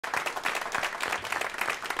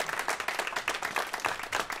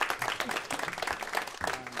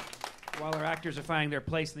While our actors are finding their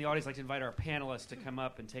place in the audience, I'd like to invite our panelists to come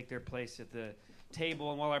up and take their place at the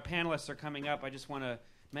table. And while our panelists are coming up, I just want to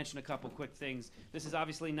mention a couple quick things. This is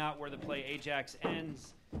obviously not where the play Ajax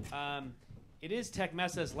ends. It is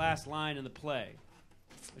Tecmessa's last line in the play,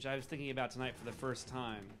 which I was thinking about tonight for the first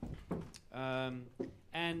time.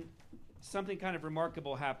 And something kind of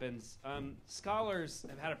remarkable happens. Scholars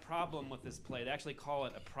have had a problem with this play. They actually call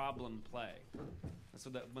it a problem play. So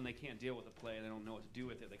that when they can't deal with a play and they don't know what to do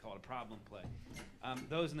with it, they call it a problem play.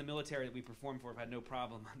 Those in the military that we perform for have had no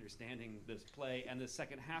problem understanding this play. And the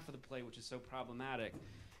second half of the play, which is so problematic,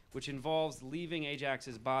 which involves leaving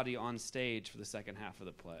Ajax's body on stage for the second half of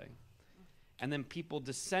the play. And then people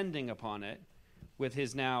descending upon it with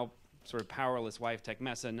his now sort of powerless wife,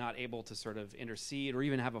 Tecmessa, not able to sort of intercede or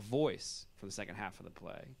even have a voice for the second half of the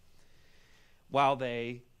play, while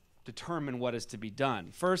they determine what is to be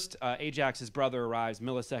done. First, Ajax's brother arrives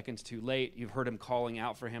milliseconds too late. You've heard him calling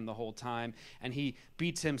out for him the whole time, and he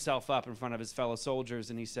beats himself up in front of his fellow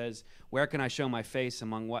soldiers, and he says, "Where can I show my face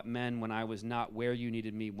among what men when I was not where you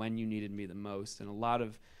needed me, when you needed me the most?" And a lot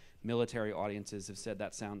of military audiences have said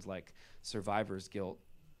that sounds like survivor's guilt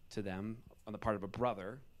to them on the part of a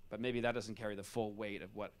brother, but maybe that doesn't carry the full weight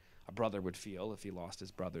of what a brother would feel if he lost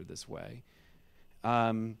his brother this way.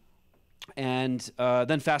 And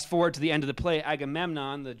then fast forward to the end of the play,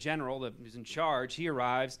 Agamemnon, the general who's in charge, he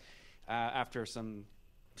arrives after some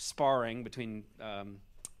sparring between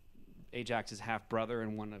Ajax's half-brother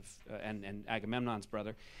and Agamemnon's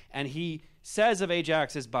brother. And he says of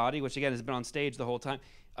Ajax's body, which again has been on stage the whole time,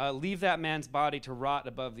 "Leave that man's body to rot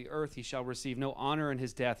above the earth. He shall receive no honor in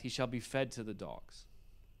his death. He shall be fed to the dogs."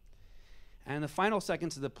 And in the final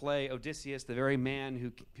seconds of the play, Odysseus, the very man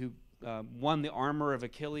who won the armor of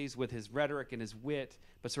Achilles with his rhetoric and his wit,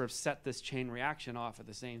 but sort of set this chain reaction off at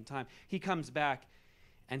the same time, he comes back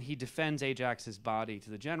and he defends Ajax's body to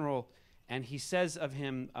the general, and he says of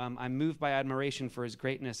him, "I'm moved by admiration for his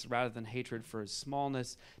greatness rather than hatred for his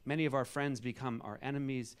smallness. Many of our friends become our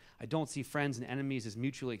enemies. I don't see friends and enemies as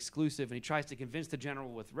mutually exclusive." And he tries to convince the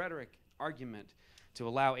general with rhetoric, argument, to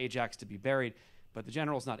allow Ajax to be buried, but the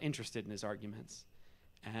general's not interested in his arguments.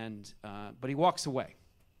 But he walks away.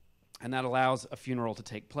 And that allows a funeral to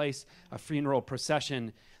take place, a funeral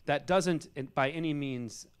procession that doesn't by any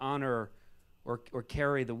means honor or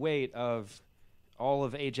carry the weight of all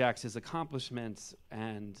of Ajax's accomplishments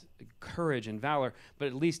and courage and valor, but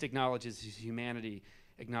at least acknowledges his humanity,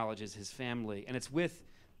 acknowledges his family. And it's with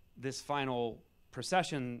this final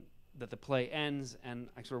procession that the play ends, and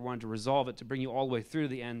I sort of wanted to resolve it to bring you all the way through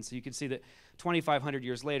the end so you can see that 2,500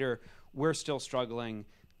 years later, we're still struggling.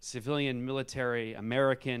 Civilian, military,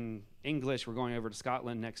 American, English. We're going over to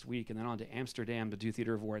Scotland next week and then on to Amsterdam to do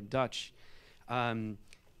theater of war in Dutch.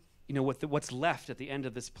 What's left at the end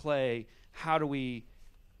of this play, how do we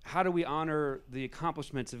honor the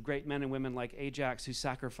accomplishments of great men and women like Ajax who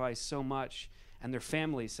sacrificed so much and their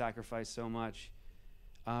families sacrificed so much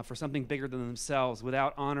for something bigger than themselves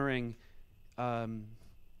without honoring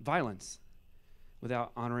violence,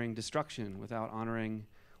 without honoring destruction, without honoring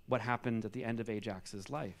what happened at the end of Ajax's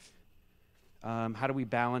life? How do we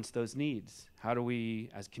balance those needs? How do we,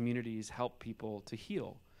 as communities, help people to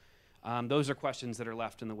heal? Those are questions that are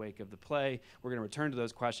left in the wake of the play. We're going to return to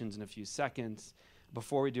those questions in a few seconds.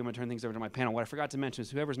 Before we do, I'm going to turn things over to my panel. What I forgot to mention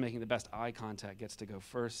is whoever's making the best eye contact gets to go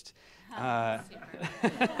first.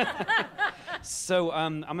 So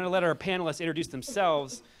I'm going to let our panelists introduce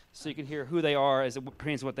themselves so you can hear who they are as it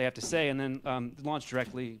pertains to what they have to say, and then launch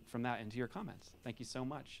directly from that into your comments. Thank you so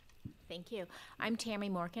much. Thank you. I'm Tammy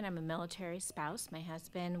Morgan. I'm a military spouse. My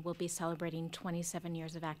husband will be celebrating 27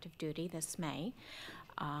 years of active duty this May.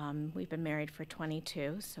 We've been married for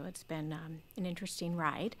 22, so it's been an interesting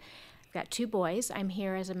ride. I've got 2 boys. I'm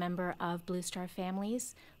here as a member of Blue Star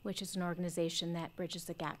Families, which is an organization that bridges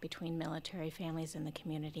the gap between military families and the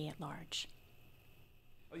community at large.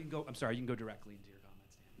 Oh, you can go. I'm sorry. You can go directly into your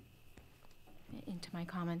comments, Tammy. Into my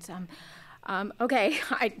comments. Okay.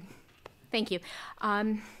 Thank you.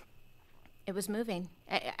 It was moving.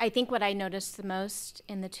 I think what I noticed the most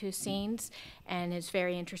in the 2 scenes, and is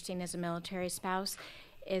very interesting as a military spouse,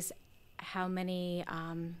 is how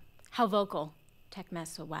vocal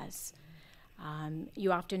Tecmessa was.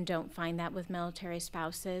 You often don't find that with military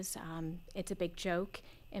spouses. It's a big joke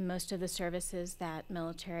in most of the services that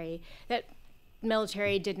military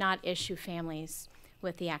did not issue families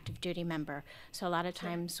with the active duty member. So a lot of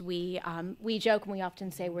times we joke and we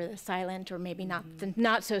often say we're the silent or maybe not the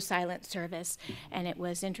not so silent service. And it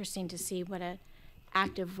was interesting to see what an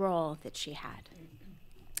active role that she had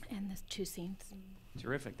in the 2 scenes.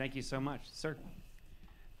 Terrific. Thank you so much. Sir.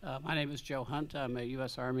 My name is Joe Hunt. I'm a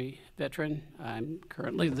U.S. Army veteran. I'm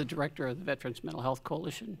currently the director of the Veterans Mental Health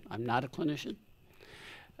Coalition. I'm not a clinician.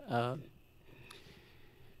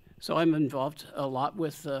 So I'm involved a lot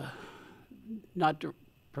with not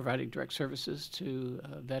providing direct services to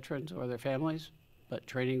veterans or their families, but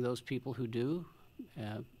training those people who do.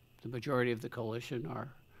 The majority of the coalition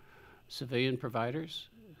are civilian providers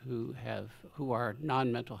who are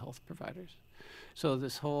non-mental health providers. So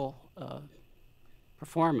this whole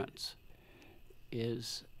performance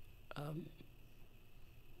is,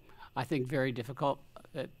 I think, very difficult,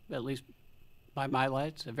 at least by my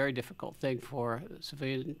lights, a very difficult thing for the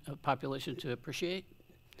civilian population to appreciate.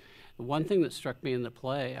 One thing that struck me in the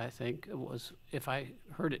play, I think, was, if I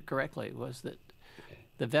heard it correctly, was that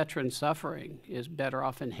the veteran suffering is better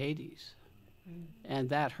off in Hades. And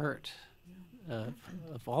that hurt,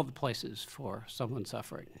 of all the places for someone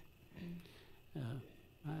suffering.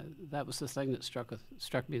 That was the thing that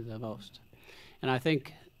struck me the most. And I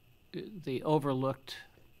think the overlooked,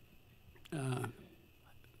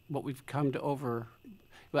 what we've come to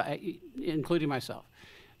including myself,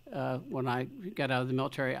 when I got out of the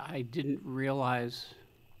military, I didn't realize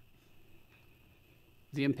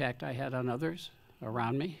the impact I had on others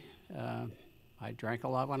around me. I drank a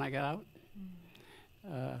lot when I got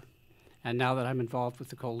out. And now that I'm involved with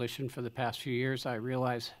the coalition for the past few years, I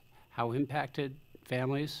realize how impacted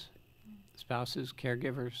families, spouses,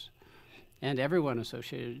 caregivers, and everyone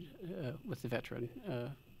associated with the veteran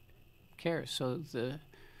cares.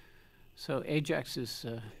 So Ajax's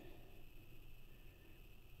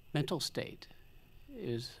mental state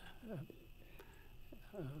is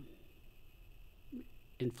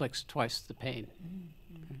inflicts twice the pain.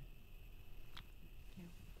 Okay.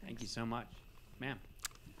 Thank you so much. Ma'am.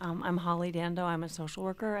 I'm Holly Dando. I'm a social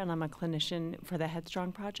worker, and I'm a clinician for the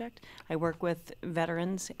Headstrong Project. I work with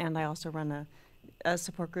veterans, and I also run a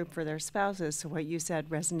support group for their spouses. So what you said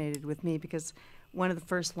resonated with me, because one of the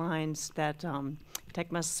first lines that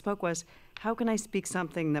Tecmessa spoke was, how can I speak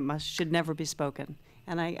something that should never be spoken?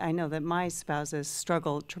 And I know that my spouses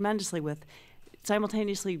struggle tremendously with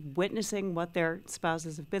simultaneously witnessing what their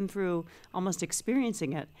spouses have been through, almost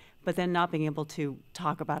experiencing it, but then not being able to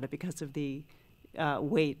talk about it because of the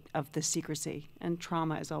weight of the secrecy. And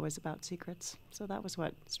trauma is always about secrets. So that was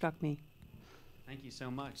what struck me. Thank you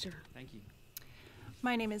so much. Sure. Thank you.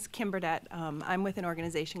 My name is Kim Burdett. I'm with an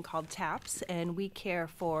organization called TAPS, and we care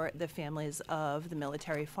for the families of the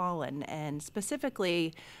military fallen. And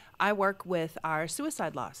specifically, I work with our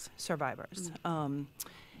suicide loss survivors.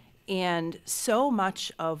 And so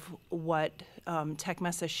much of what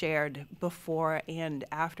Tecmessa shared before and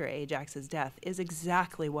after Ajax's death is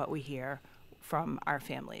exactly what we hear from our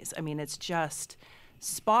families. I mean, it's just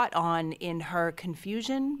spot on in her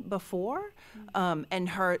confusion before, and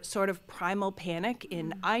her sort of primal panic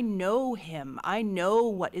in, I know him, I know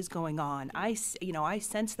what is going on, I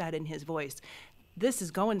sense that in his voice. This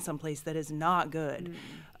is going someplace that is not good.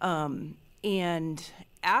 And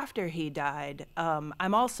after he died,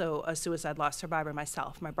 I'm also a suicide loss survivor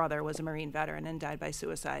myself. My brother was a Marine veteran and died by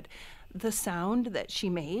suicide. The sound that she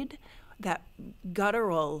made, that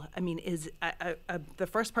guttural, I mean, is the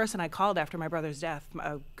first person I called after my brother's death,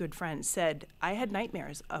 a good friend, said, I had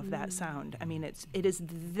nightmares of that sound. I mean, it is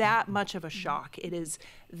that much of a shock. It is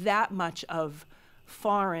that much of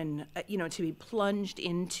foreign, to be plunged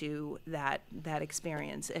into that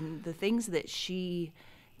experience. And the things that she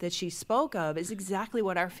spoke of is exactly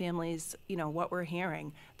what our families, what we're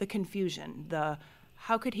hearing, the confusion,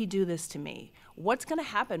 how could he do this to me? What's going to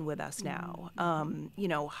happen with us now?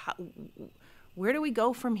 Where do we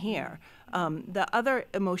go from here? The other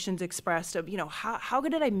emotions expressed of, how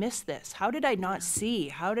did I miss this? How did I not see?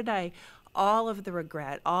 How did I, all of the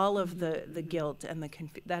regret, all of the guilt and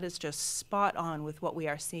that is just spot on with what we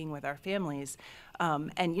are seeing with our families.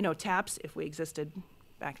 And, TAPS, if we existed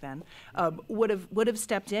back then, would have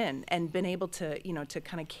stepped in and been able to, to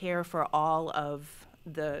kind of care for all of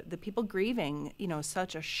the people grieving,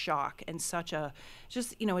 such a shock and such a,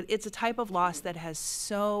 just, it's a type of loss that has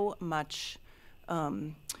so much,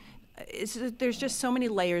 there's just so many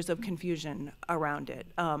layers of confusion around it.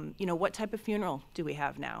 What type of funeral do we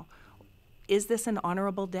have now? Is this an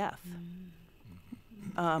honorable death?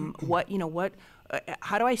 How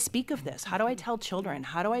do I speak of this? How do I tell children?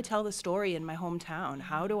 How do I tell the story in my hometown?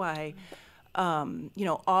 How do I,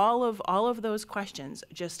 all of those questions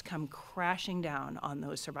just come crashing down on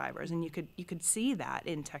those survivors, and you could see that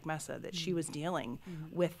in Tecmessa, that she was dealing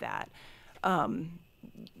with that.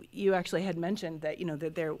 You actually had mentioned that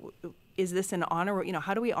that there is this an honor.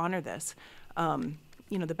 How do we honor this?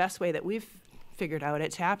 The best way that we've figured out at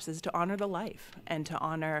TAPS is to honor the life and to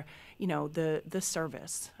honor, the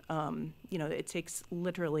service. It takes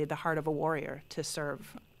literally the heart of a warrior to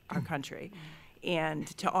serve our country, and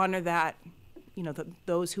to honor that,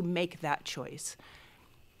 those who make that choice.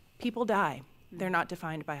 People die. They're not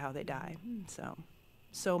defined by how they die.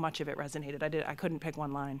 So much of it resonated. I couldn't pick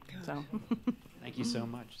one line. So. Thank you so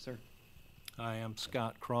much, sir. I am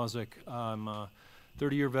Scott Krozik. I'm a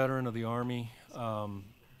 30-year veteran of the Army,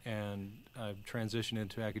 and I've transitioned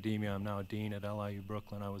into academia. I'm now a dean at LIU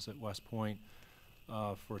Brooklyn. I was at West Point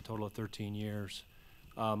for a total of 13 years.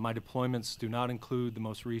 My deployments do not include the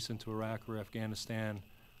most recent to Iraq or Afghanistan.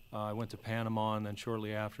 I went to Panama and then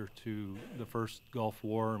shortly after to the first Gulf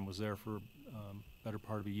War and was there for better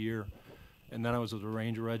part of a year. And then I was with the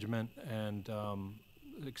Ranger Regiment and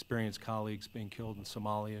experienced colleagues being killed in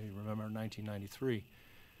Somalia, you remember, in 1993.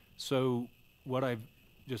 So what I've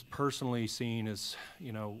just personally seen is,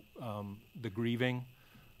 the grieving.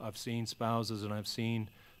 I've seen spouses, and I've seen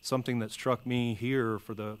something that struck me here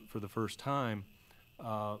for the first time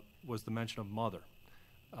was the mention of mother.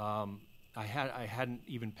 I hadn't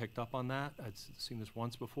even picked up on that. I'd seen this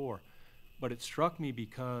once before. But it struck me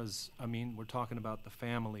because, we're talking about the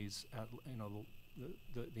families,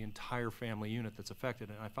 the entire family unit that's affected.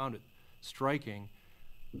 And I found it striking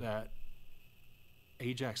that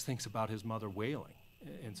Ajax thinks about his mother wailing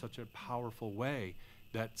in such a powerful way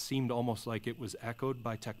that seemed almost like it was echoed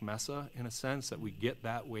by Tecmessa, in a sense, that we get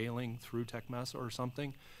that wailing through Tecmessa or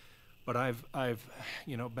something. But I've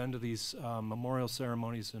been to these memorial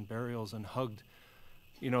ceremonies and burials and hugged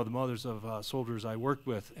the mothers of soldiers I worked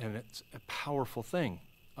with, and it's a powerful thing.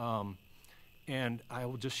 And I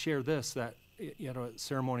will just share this, that, a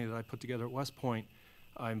ceremony that I put together at West Point,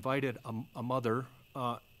 I invited a mother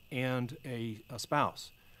and a spouse.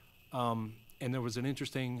 And there was an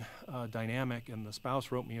interesting dynamic, and the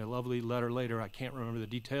spouse wrote me a lovely letter later. I can't remember the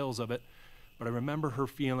details of it, but I remember her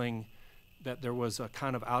feeling that there was a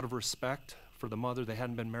kind of out of respect for the mother. They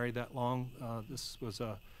hadn't been married that long. This was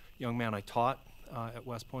a young man I taught at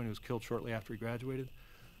West Point who was killed shortly after he graduated.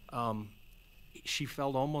 She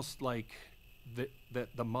felt almost like that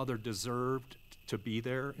the mother deserved to be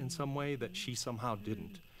there in some way that she somehow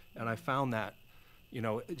didn't. And I found that,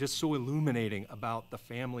 just so illuminating about the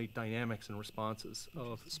family dynamics and responses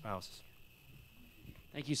of spouses.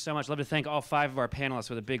 Thank you so much. I'd love to thank all 5 of our panelists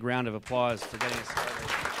with a big round of applause for getting us started.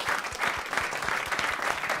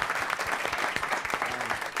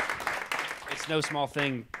 It's no small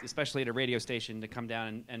thing, especially at a radio station, to come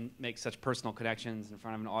down and make such personal connections in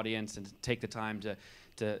front of an audience and to take the time to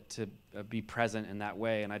be present in that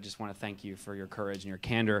way. And I just want to thank you for your courage and your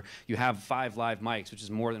candor. You have 5 live mics, which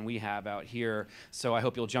is more than we have out here. So I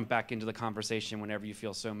hope you'll jump back into the conversation whenever you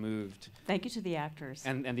feel so moved. Thank you to the actors.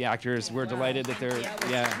 And the actors, we're delighted that they're,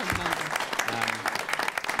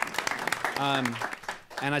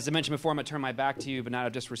 and as I mentioned before, I'm going to turn my back to you, but not out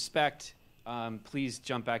of disrespect. Please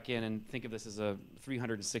jump back in and think of this as a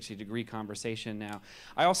 360-degree conversation now.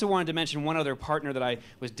 I also wanted to mention one other partner that I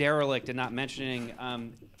was derelict in not mentioning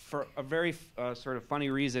for a very sort of funny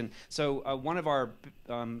reason. So one of our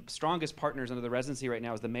strongest partners under the residency right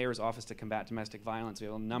now is the Mayor's Office to Combat Domestic Violence. We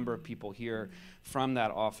have a number of people here from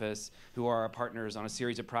that office who are our partners on a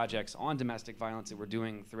series of projects on domestic violence that we're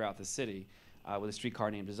doing throughout the city with A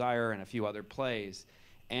Streetcar Named Desire and a few other plays.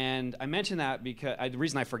 And I mention that because the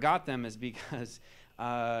reason I forgot them is because,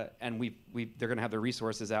 and they're going to have their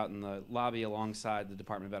resources out in the lobby alongside the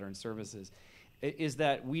Department of Veteran Services, is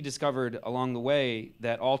that we discovered along the way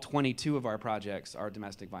that all 22 of our projects are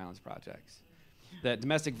domestic violence projects. That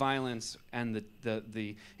domestic violence and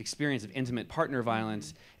the experience of intimate partner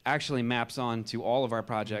violence actually maps onto all of our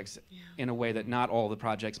projects in a way that not all the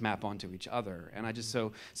projects map onto each other. And I just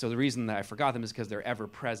so the reason that I forgot them is because they're ever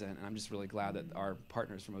present, and I'm just really glad that our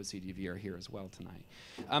partners from OCDV are here as well tonight.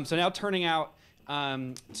 So now turning out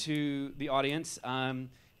to the audience,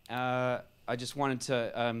 I just wanted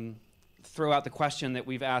to throw out the question that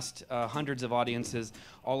we've asked hundreds of audiences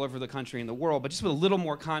all over the country and the world, but just with a little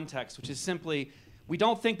more context, which is simply, we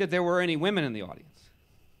don't think that there were any women in the audience.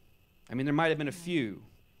 I mean, there might have been a few.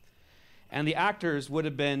 And the actors would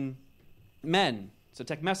have been men. So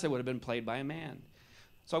Tecmessa would have been played by a man.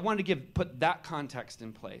 So I wanted to put that context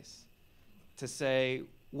in place to say,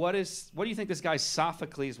 what do you think this guy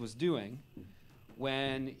Sophocles was doing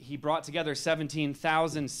when he brought together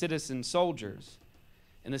 17,000 citizen soldiers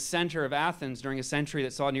in the center of Athens during a century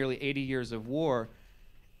that saw nearly 80 years of war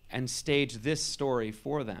and staged this story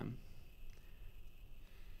for them?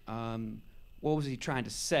 What was he trying to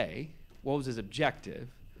say? What was his objective?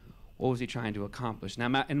 What was he trying to accomplish? Now,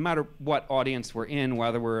 no matter what audience we're in,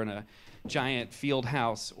 whether we're in a giant field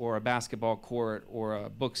house or a basketball court or a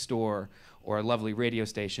bookstore or a lovely radio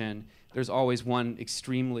station, there's always one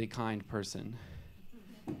extremely kind person.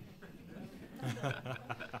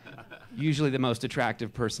 Usually the most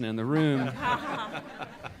attractive person in the room,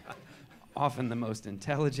 often the most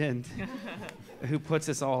intelligent, who puts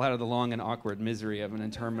us all out of the long and awkward misery of an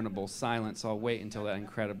interminable silence. I'll wait until that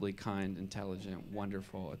incredibly kind, intelligent,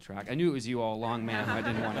 wonderful, attractive. I knew it was you all along, ma'am. I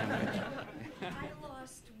didn't want to. I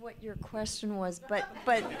lost what your question was, but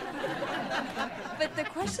the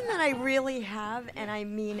question that I really have, and I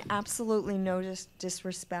mean absolutely no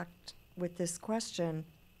disrespect with this question,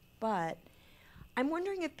 but I'm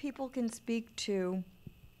wondering if people can speak to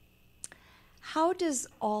how does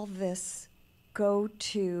all this go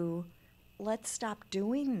to let's stop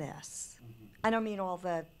doing this? I don't mean all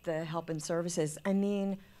the help and services. I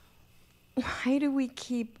mean, why do we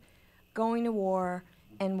keep going to war,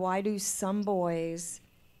 and why do some boys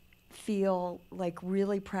feel like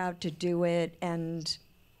really proud to do it and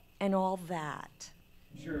all that?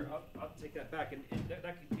 Sure, I'll take that back. And that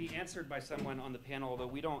could be answered by someone on the panel, although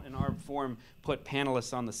we don't, in our forum, put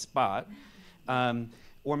panelists on the spot.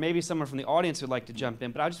 Or maybe someone from the audience would like to jump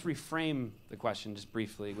in, but I'll just reframe the question just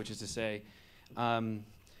briefly, which is to say, I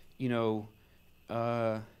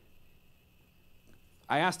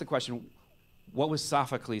asked the question, what was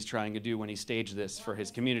Sophocles trying to do when he staged this for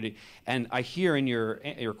his community? And I hear in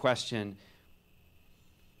your question,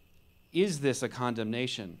 is this a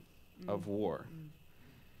condemnation of war?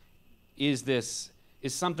 Is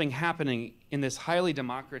something happening in this highly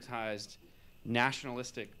democratized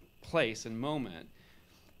nationalistic place and moment?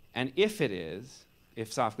 And if it is,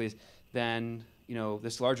 if Sophocles, then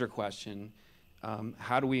this larger question,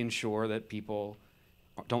 how do we ensure that people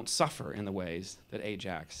don't suffer in the ways that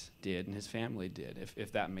Ajax did and his family did,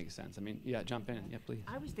 if that makes sense? I mean, yeah, jump in. Yeah, please.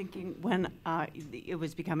 I was thinking when it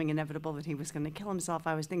was becoming inevitable that he was going to kill himself,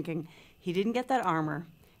 I was thinking he didn't get that armor.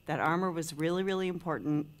 That armor was really, really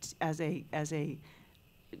important as a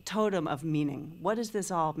totem of meaning. What has this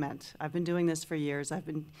all meant? I've been doing this for years. I've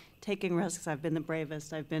been taking risks. I've been the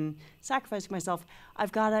bravest. I've been sacrificing myself.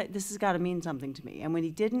 This has got to mean something to me. And when he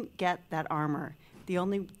didn't get that armor, the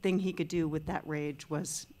only thing he could do with that rage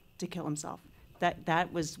was to kill himself.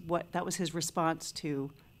 That was his response to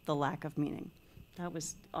the lack of meaning. That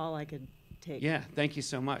was all I could take. Yeah, thank you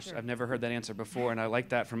so much. Sure. I've never heard that answer before, and I like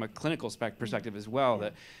that from a clinical perspective as well,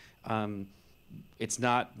 that it's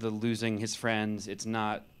not the losing his friends, it's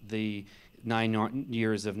not the 9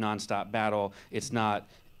 years of nonstop battle, it's not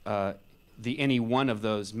any one of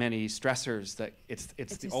those many stressors, that it's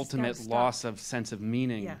the ultimate loss of sense of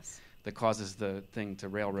meaning that causes the thing to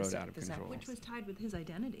railroad out of control. Which was tied with his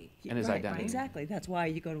identity. And his identity. Right, exactly. That's why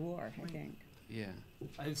you go to war, I think. Yeah.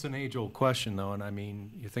 It's an age-old question, though, and I mean,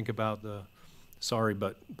 you think about the sorry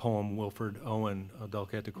but poem Wilfred Owen,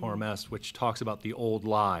 Dulce Decorum Est, which talks about the old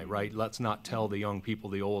lie, right? Let's not tell the young people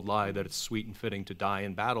the old lie that it's sweet and fitting to die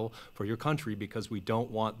in battle for your country, because we don't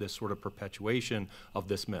want this sort of perpetuation of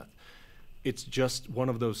this myth. It's just one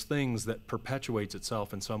of those things that perpetuates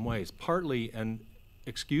itself in some ways, partly and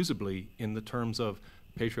excusably in the terms of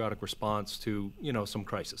patriotic response to some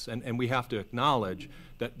crisis, and we have to acknowledge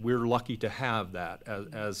that we're lucky to have that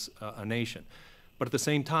as a nation. But at the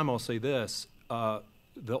same time, I'll say this: the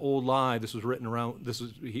old lie. This was written around.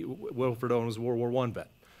 Wilfred Owen was a World War I vet.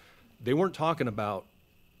 They weren't talking about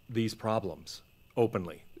these problems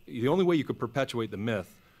openly. The only way you could perpetuate the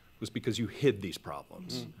myth was because you hid these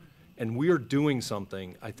problems. And we're doing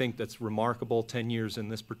something, I think, that's remarkable 10 years in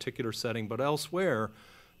this particular setting, but elsewhere,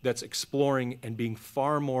 that's exploring and being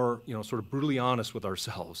far more, sort of brutally honest with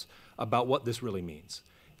ourselves about what this really means.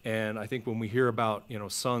 And I think when we hear about,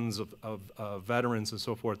 sons of veterans and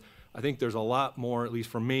so forth, I think there's a lot more, at least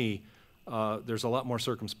for me, there's a lot more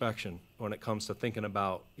circumspection when it comes to thinking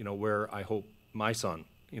about, where I hope my son,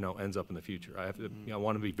 ends up in the future. I have to, I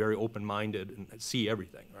want to be very open-minded and see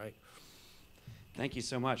everything, right? Thank you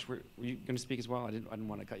so much. Were you going to speak as well? I didn't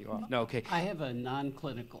want to cut you off. No, okay. I have a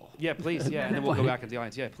non-clinical. Yeah, please. Yeah, and then we'll go back to the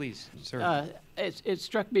audience. Yeah, please, sir. It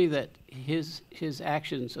struck me that his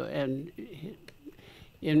actions and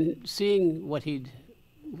in seeing what he'd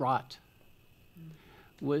wrought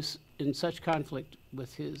was in such conflict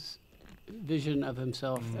with his vision of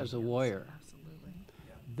himself as a warrior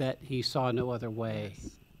that he saw no other way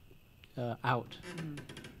out,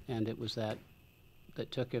 and it was that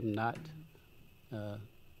took him not.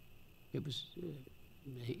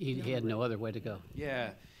 He had no other way to go. Yeah.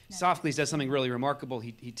 Sophocles does something really remarkable.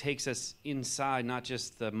 He takes us inside not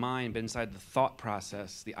just the mind, but inside the thought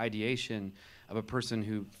process, the ideation of a person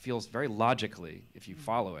who feels very logically, if you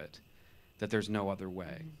follow it, that there's no other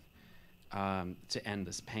way. to end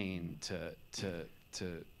this pain,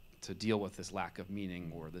 to deal with this lack of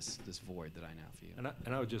meaning or this void that I now feel.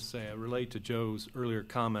 And I would just say, I relate to Joe's earlier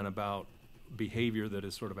comment about behavior that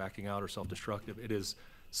is sort of acting out or self-destructive. It is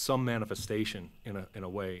some manifestation in a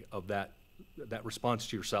way of that response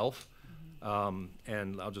to yourself.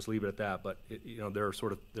 And I'll just leave it at that. But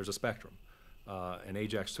there's a spectrum, and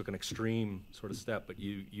Ajax took an extreme sort of step. But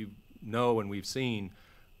you know, and we've seen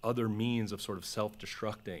other means of sort of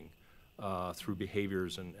self-destructing through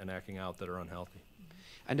behaviors and acting out that are unhealthy.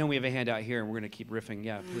 I know we have a handout here, and we're going to keep riffing.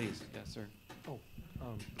 Yeah, please. Yes, sir. Oh,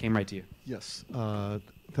 came right to you. Yes,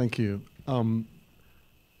 thank you. I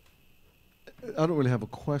don't really have a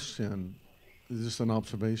question. It's just an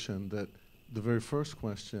observation that the very first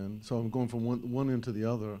question, so I'm going from one end to the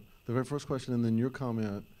other, the very first question and then your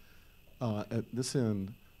comment at this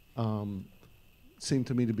end seemed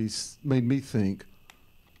to me to be, made me think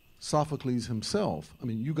Sophocles himself. I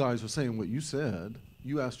mean, you guys are saying what you said.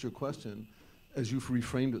 You asked your question as you've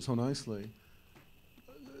reframed it so nicely.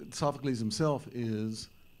 Sophocles himself is,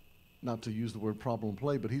 not to use the word problem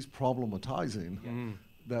play, but he's problematizing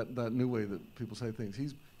that new way that people say things.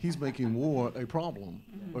 He's making war a problem.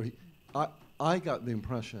 Or I got the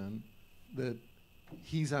impression that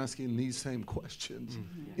he's asking these same questions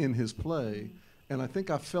in his play, and I think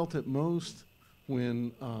I felt it most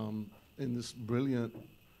when in this brilliant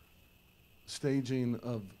staging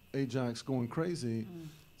of Ajax going crazy,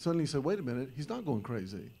 suddenly he said, wait a minute, he's not going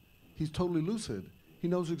crazy. He's totally lucid. He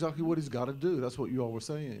knows exactly what he's got to do. That's what you all were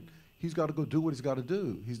saying. He's got to go do what he's got to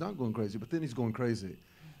do. He's not going crazy, but then he's going crazy.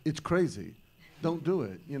 It's crazy. Don't do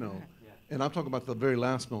it, you know. And I'm talking about the very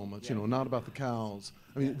last moments, you know, not about the cows.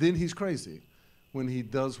 I mean, then he's crazy. When he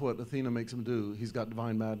does what Athena makes him do, he's got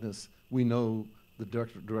divine madness. We know, the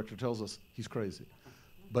director tells us, he's crazy.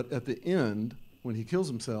 But at the end, when he kills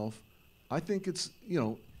himself, I think it's, you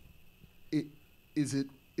know,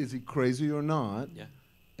 is he crazy or not? Yeah.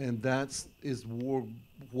 And is war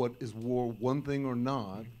one thing or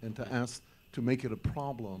not? And to ask to make it a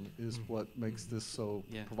problem is what makes this so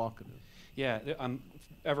provocative. Yeah,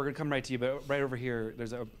 Ever gonna come right to you, but right over here,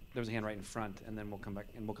 there's a hand right in front, and then we'll come back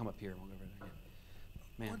and we'll come up here. We'll go over there.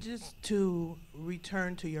 Yeah. Man. Well, just to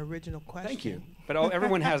return to your original question. Thank you. But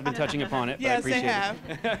everyone has been touching upon it. Yes, but I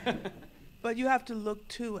appreciate they have. But you have to look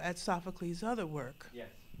too at Sophocles' other work. Yes.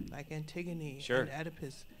 Like Antigone Sure. and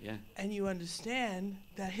Oedipus. Yeah. And you understand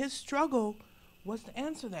that his struggle was to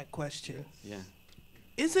answer that question. Yeah.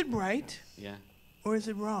 Is it right? Yeah. Or is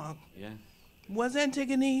it wrong? Yeah. Was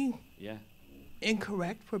Antigone Yeah.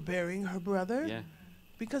 incorrect for burying her brother? Yeah.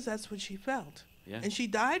 Because that's what she felt. Yeah. And she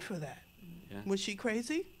died for that. Yeah. Was she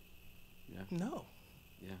crazy? Yeah. No.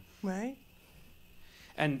 Yeah. Right?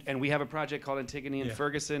 And we have a project called Antigone and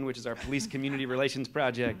Ferguson, which is our police community relations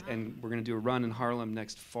project, and we're going to do a run in Harlem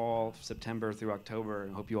next fall, September through October,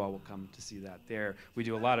 and hope you all will come to see that there. We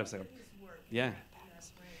do a lot of stuff. Yeah.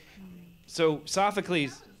 So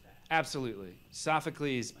Sophocles, absolutely.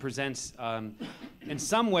 Sophocles presents, in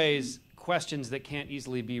some ways, questions that can't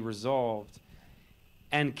easily be resolved,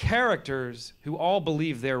 and characters who all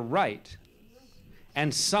believe they're right,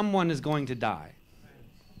 and someone is going to die.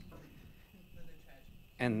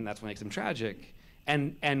 And that's what makes them tragic.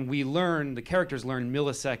 And the characters learn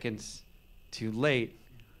milliseconds too late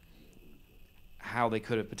how they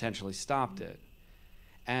could have potentially stopped it.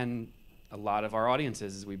 And a lot of our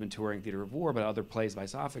audiences, as we've been touring Theater of War, but other plays by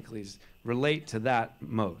Sophocles, relate to that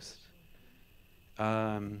most.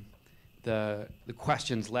 The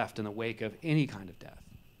questions left in the wake of any kind of death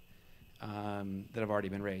that have already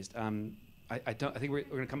been raised. I think we're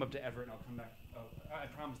going to come up to Everett, and I'll come back. Oh, I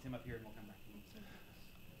promised him up here, and we'll come back.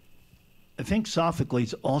 I think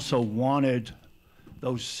Sophocles also wanted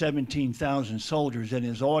those 17,000 soldiers in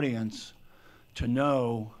his audience to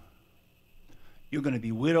know you're going to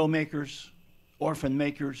be widow makers, orphan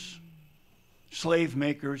makers, slave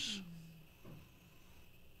makers.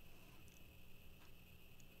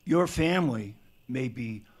 Your family may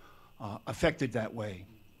be affected that way.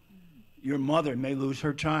 Your mother may lose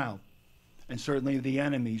her child, and certainly the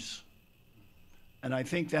enemies. And I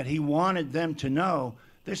think that he wanted them to know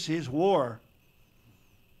this is war.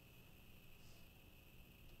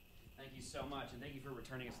 Thank you so much, and thank you for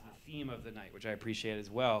returning us to the theme of the night, which I appreciate as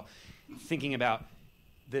well. Thinking about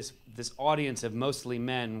this audience of mostly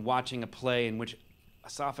men watching a play in which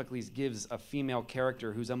Sophocles gives a female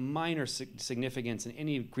character who's a minor significance in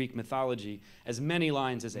any Greek mythology as many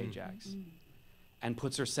lines as Ajax, and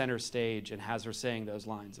puts her center stage and has her saying those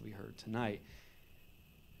lines that we heard tonight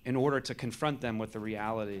in order to confront them with the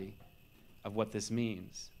reality of what this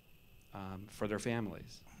means for their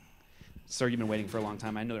families. Sir, you've been waiting for a long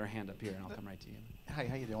time. I know their hand up here, and I'll come right to you. Hi,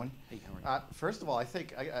 how you doing? Hey, how are you? First of all, I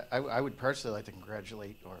think I would personally like to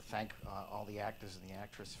congratulate or thank all the actors and the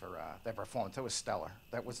actress for their performance. That was stellar.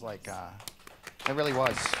 That was like, it really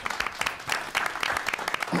was.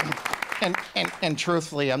 and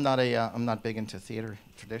truthfully, I'm not big into theater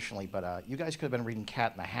traditionally, but you guys could have been reading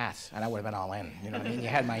Cat in the Hat, and I would have been all in. You know what I mean? You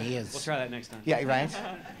had my ears. We'll try that next time. Yeah, right.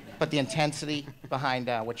 But the intensity behind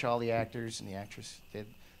which all the actors and the actress did.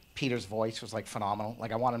 Peter's voice was like phenomenal.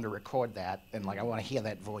 Like I want him to record that, and like I want to hear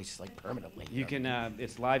that voice like permanently. You can.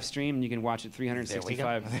 It's live stream, and you can watch it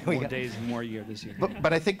 365 more days, more year this year.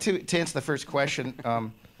 But I think to answer the first question,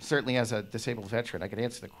 certainly as a disabled veteran, I could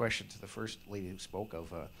answer the question to the first lady who spoke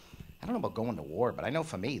of. I don't know about going to war, but I know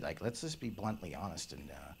for me, like let's just be bluntly honest and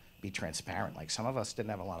be transparent. Like some of us didn't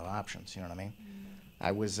have a lot of options. You know what I mean?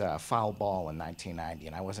 I was foul ball in 1990,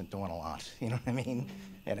 and I wasn't doing a lot. You know what I mean?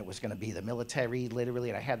 And it was going to be the military, literally,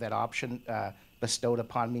 and I had that option bestowed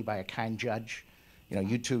upon me by a kind judge. You know,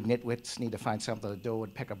 you two nitwits need to find something to do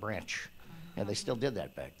and pick a branch. And they still did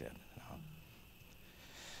that back then.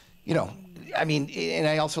 You know, I mean, and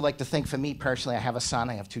I also like to think for me personally, I have a son,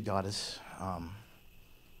 I have 2 daughters.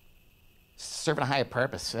 Serving a higher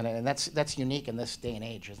purpose, and that's unique in this day and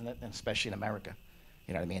age, isn't it? And especially in America.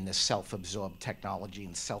 You know what I mean? This self-absorbed technology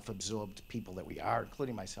and self-absorbed people that we are,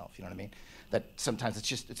 including myself, you know what I mean? That sometimes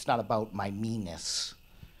it's not about my meanness.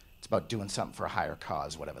 It's about doing something for a higher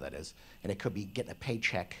cause, whatever that is. And it could be getting a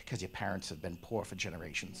paycheck because your parents have been poor for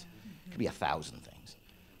generations. It could be 1,000 things.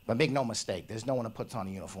 But make no mistake, there's no one who puts on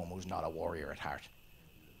a uniform who's not a warrior at heart.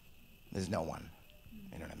 There's no one.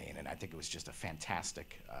 You know what I mean? And I think it was just a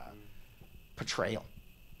fantastic portrayal.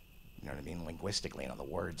 You know what I mean, linguistically, and the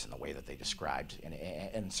words and the way that they described,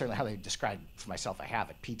 and certainly how they described for myself. I have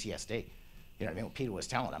it, PTSD. You know what I mean? What Peter was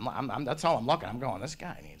telling, that's all I'm looking. I'm going, this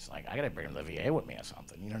guy needs, like, I got to bring him to the VA with me or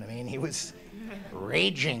something. You know what I mean? He was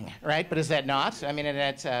raging, right? But is that not? I mean,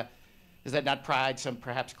 is that not some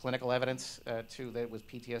perhaps clinical evidence too that it was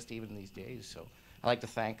PTSD even in these days? So I'd like to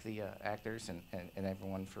thank the actors and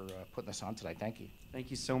everyone for putting this on tonight. Thank you. Thank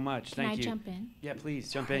you so much. Can Thank I you. jump in? Yeah,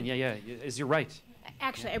 please jump in. Yeah. You're right.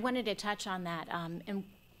 Actually, I wanted to touch on that, and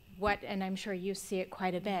I'm sure you see it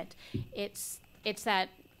quite a bit. It's that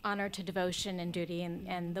honor to devotion and duty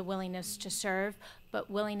and the willingness to serve, but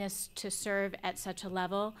willingness to serve at such a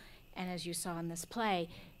level, and as you saw in this play,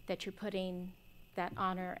 that you're putting that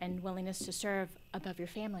honor and willingness to serve above your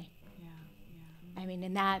family. Yeah. I mean,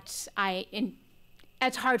 and that's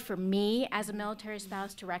hard for me as a military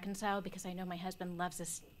spouse to reconcile because I know my husband loves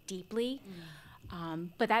us deeply.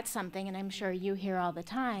 But that's something, and I'm sure you hear all the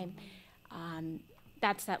time,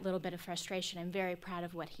 that's that little bit of frustration. I'm very proud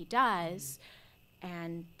of what he does,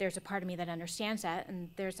 and there's a part of me that understands that, and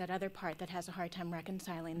there's that other part that has a hard time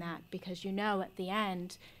reconciling that, because you know at the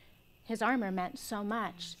end, his armor meant so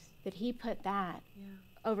much that he put that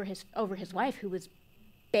over his wife, who was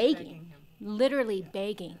begging literally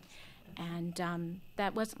begging, and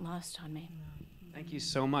that wasn't lost on me. Thank you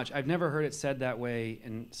so much. I've never heard it said that way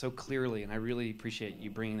and so clearly, and I really appreciate you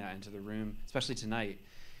bringing that into the room, especially tonight.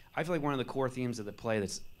 I feel like one of the core themes of the play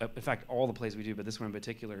that's, in fact, all the plays we do, but this one in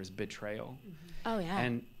particular, is betrayal. Oh, yeah.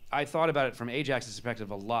 And I thought about it from Ajax's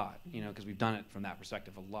perspective a lot, you know, because we've done it from that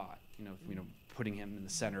perspective a lot, you know, putting him in the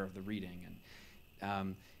center of the reading.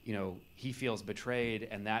 And, you know, he feels betrayed,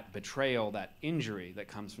 and that betrayal, that injury that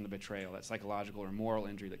comes from the betrayal, that psychological or moral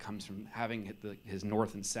injury that comes from having his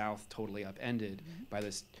north and south totally upended by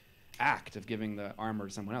this act of giving the armor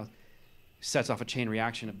to someone else, sets off a chain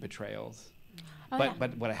reaction of betrayals.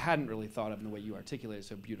 But what I hadn't really thought of in the way you articulated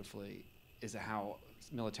so beautifully is how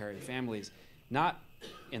military families, not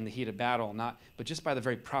in the heat of battle, but just by the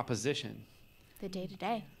very proposition, the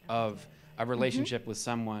day-to-day of a relationship with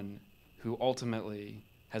someone who ultimately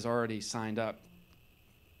has already signed up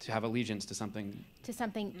to have allegiance to something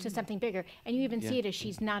bigger. And you even see it as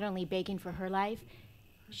she's not only begging for her life,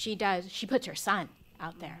 she puts her son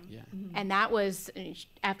out there. Yeah. And that was,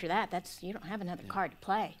 after that, you don't have another card to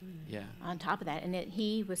play. Yeah. On top of that, and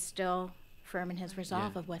he was still firm in his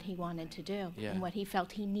resolve of what he wanted to do and what he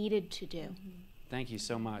felt he needed to do. Thank you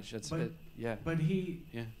so much. But he.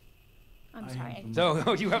 Yeah. I'm sorry.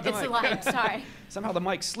 So you have the mic. It's the line. Sorry. Somehow the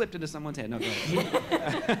mic slipped into someone's hand. No, go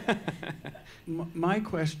ahead. My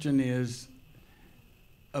question is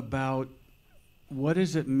about what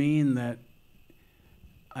does it mean that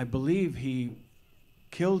I believe he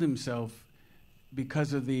killed himself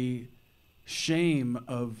because of the shame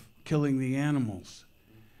of killing the animals.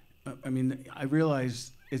 I mean, I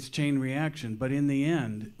realize it's chain reaction, but in the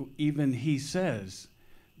end, even he says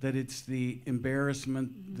that it's the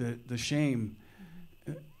embarrassment, the shame.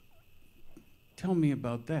 Tell me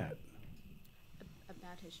about that.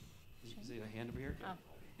 see a hand over here?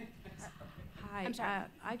 Oh. Hi. I'm sorry.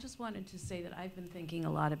 I just wanted to say that I've been thinking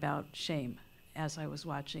a lot about shame as I was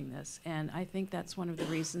watching this, and I think that's one of the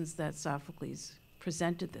reasons that Sophocles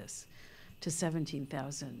presented this to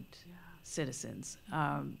 17,000 citizens.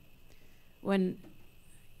 When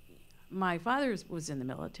my father was in the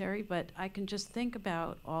military, but I can just think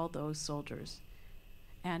about all those soldiers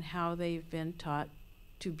and how they've been taught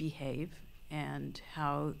to behave and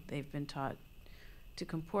how they've been taught to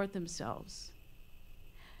comport themselves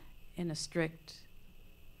in a strict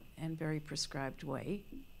and very prescribed way.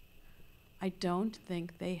 I don't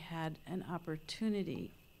think they had an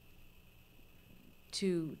opportunity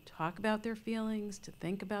to talk about their feelings, to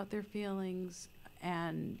think about their feelings,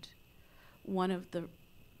 and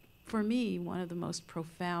for me, one of the most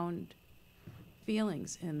profound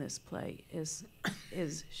feelings in this play is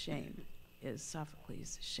shame, is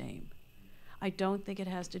Sophocles' shame. I don't think it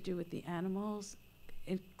has to do with the animals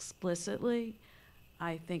explicitly.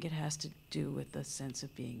 I think it has to do with the sense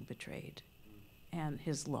of being betrayed and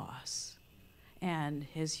his loss and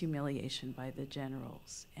his humiliation by the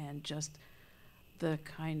generals and just the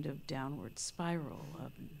kind of downward spiral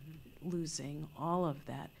of losing all of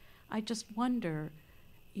that. I just wonder,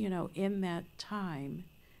 in that time,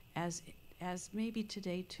 as maybe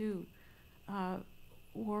today too,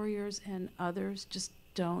 warriors and others just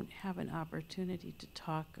don't have an opportunity to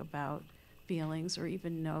talk about feelings or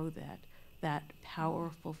even know that that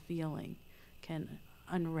powerful feeling can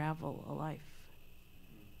unravel a life.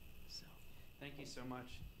 So. Thank you so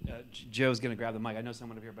much. Joe's going to grab the mic. I know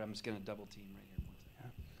someone over here, but I'm just going to double team right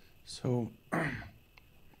here. So, a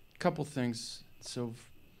couple things. So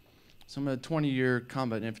I'm a 20-year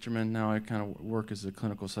combat infantryman. Now I kind of work as a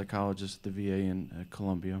clinical psychologist at the VA in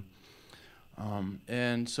Columbia.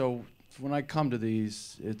 And so when I come to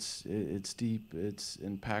these, it's deep, it's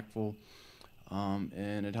impactful,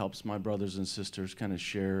 and it helps my brothers and sisters kind of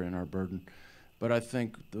share in our burden. But I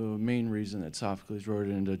think the main reason that Sophocles wrote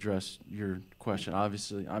it in to address your question,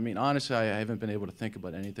 honestly, I haven't been able to think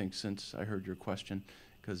about anything since I heard your question,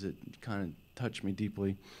 because it kind of touched me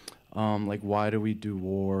deeply. Like, why do we do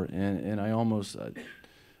war? And I almost,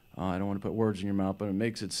 I don't want to put words in your mouth, but it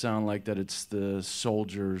makes it sound like that it's the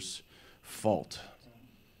soldiers' fault.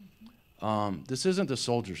 This isn't the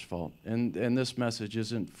soldiers' fault, and this message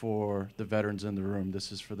isn't for the veterans in the room.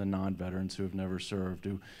 This is for the non-veterans who have never served,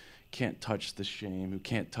 who can't touch the shame, who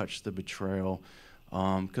can't touch the betrayal.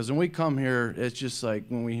 Because when we come here, it's just like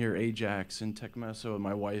when we hear Ajax and Tecmessa and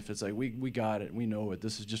my wife, it's like we got it, we know it.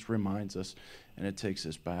 This just reminds us, and it takes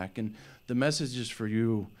us back. And the message is for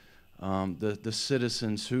you, the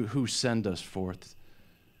citizens who send us forth.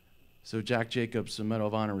 So Jack Jacobs, a Medal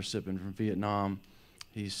of Honor recipient from Vietnam,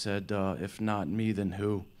 he said, if not me, then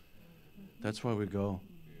who? That's why we go.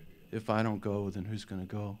 If I don't go, then who's going to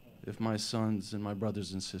go? If my sons and my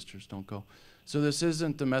brothers and sisters don't go. So this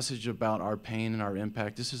isn't the message about our pain and our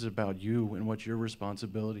impact. This is about you and what's your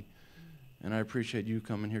responsibility. And I appreciate you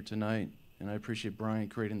coming here tonight, and I appreciate Brian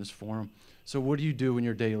creating this forum. So what do you do in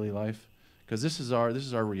your daily life? Because this is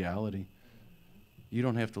our reality. You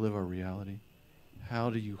don't have to live our reality.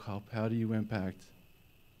 How do you help? How do you impact?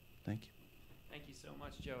 Thank you. Thank you so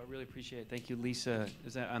much, Joe. I really appreciate it. Thank you, Lisa.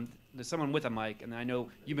 There's someone with a mic, and I know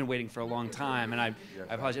you've been waiting for a long time, and I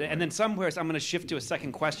apologize. And then somewhere I'm going to shift to a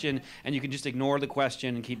second question, and you can just ignore the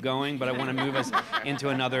question and keep going. But I want to move us into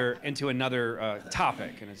another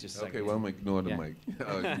topic, and it's just okay. Well, I'm ignore the mic.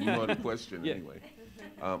 Ignore the question anyway.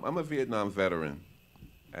 I'm a Vietnam veteran,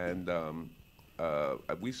 and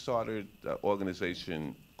we started an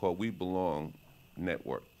organization called We Belong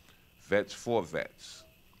Network, Vets for Vets.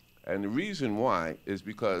 And the reason why is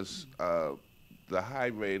because the high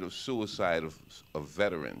rate of suicide of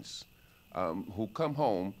veterans who come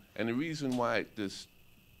home, and the reason why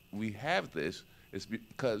we have this is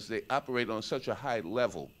because they operate on such a high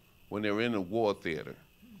level when they're in a war theater.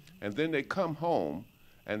 And then they come home,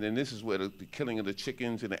 and then this is where the killing of the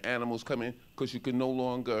chickens and the animals come in, because you can no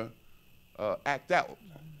longer act out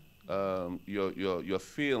your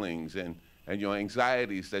feelings and your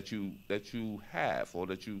anxieties that you have, or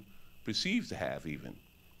that you perceive to have even.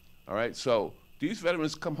 All right, so these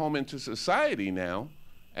veterans come home into society now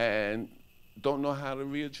and don't know how to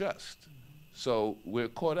readjust. So we're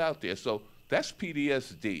caught out there. So that's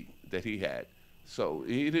PTSD that he had. So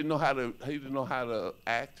he didn't know how to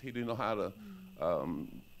act. He didn't know how to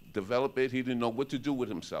develop it. He didn't know what to do with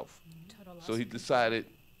himself. So he decided,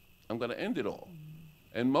 I'm going to end it all.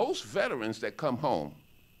 And most veterans that come home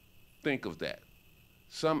think of that.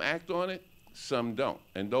 Some act on it, some don't.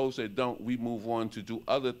 And those that don't, we move on to do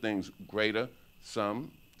other things greater,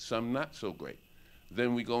 some not so great.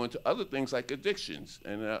 then we go into other things like addictions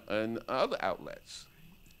and other outlets.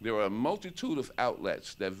 There are a multitude of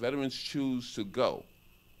outlets that veterans choose to go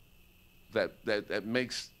that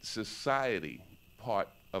makes society part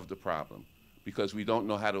of the problem, because we don't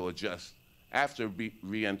know how to adjust after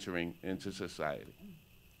re-entering into society.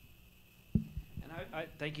 And I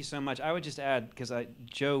thank you so much. I would just add, because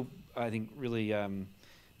Joe, I think, really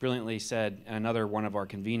brilliantly said in another one of our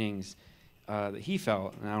convenings that he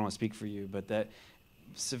felt, and I don't want to speak for you, but that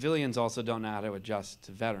civilians also don't know how to adjust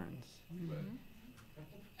to veterans. Right.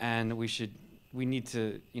 And we need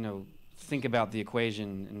to, think about the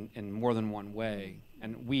equation in more than one way.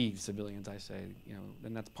 And we civilians, I say,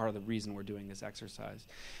 and that's part of the reason we're doing this exercise.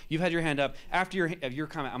 You've had your hand up. After your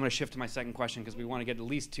comment, I'm going to shift to my second question because we want to get at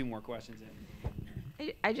least 2 more questions in.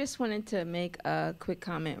 I just wanted to make a quick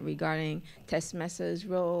comment regarding Tecmessa's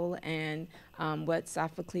role and what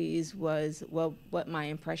Sophocles was, what my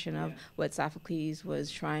impression of what Sophocles was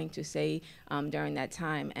trying to say during that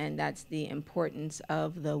time, and that's the importance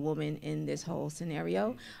of the woman in this whole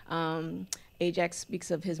scenario. Ajax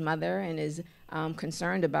speaks of his mother and is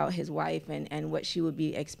concerned about his wife and what she would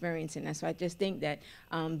be experiencing. And so I just think that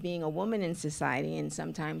being a woman in society, and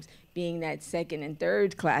sometimes being that second and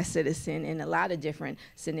third class citizen in a lot of different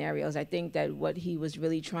scenarios, I think that what he was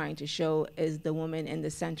really trying to show is the woman in the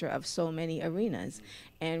center of so many arenas,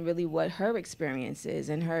 and really what her experience is,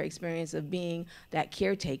 and her experience of being that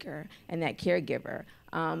caretaker and that caregiver.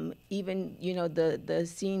 Even the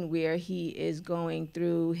scene where he is going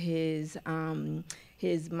through his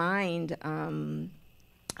mind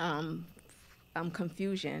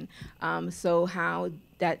confusion. So how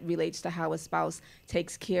that relates to how a spouse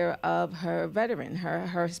takes care of her veteran,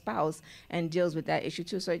 her spouse, and deals with that issue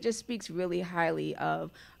too. So it just speaks really highly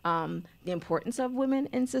of the importance of women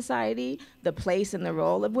in society, the place and the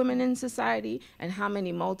role of women in society, and how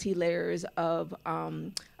many multi-layers of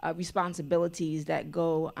responsibilities that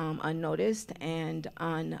go unnoticed and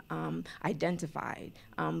unidentified.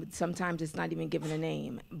 Sometimes it's not even given a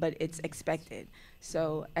name, but it's expected.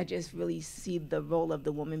 So I just really see the role of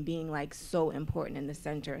the woman being like so important in the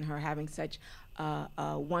center, and her having such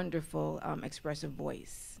a wonderful expressive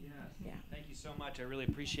voice. Yes. Yeah. Thank you so much. I really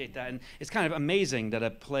appreciate that. And it's kind of amazing that a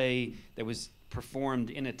play that was performed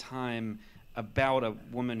in a time about a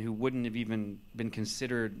woman who wouldn't have even been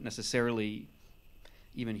considered necessarily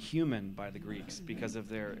even human by the Greeks because of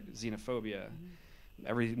their xenophobia.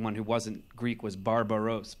 Everyone who wasn't Greek was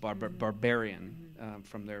barbaros, barbarian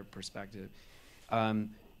from their perspective.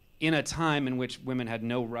 In a time in which women had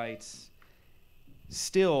no rights,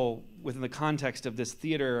 still within the context of this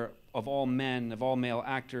theater of all men, of all male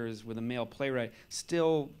actors with a male playwright,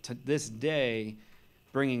 still to this day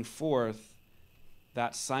bringing forth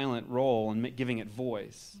that silent role and giving it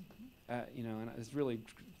voice. And it's really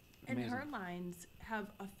amazing. And her lines have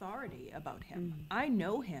authority about him. I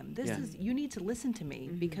know him. You need to listen to me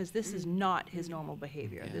because this is not his normal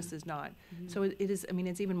behavior. Yeah. This is not. So it is,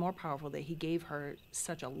 it's even more powerful that he gave her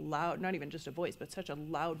such a loud, not even just a voice, but such a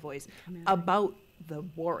loud voice about the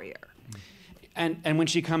warrior. And when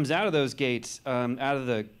she comes out of those gates, out of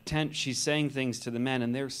the tent, she's saying things to the men,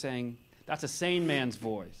 and they're saying, that's a sane man's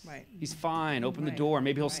voice. Right. He's fine. Open the door.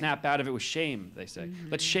 Maybe he'll snap out of it with shame, they say.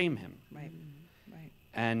 Let's shame him. Right.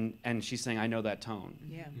 And she's saying, I know that tone.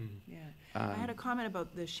 Yeah, yeah. I had a comment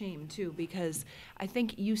about the shame, too, because I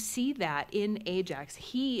think you see that in Ajax.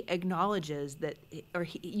 He acknowledges that,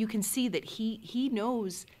 you can see that he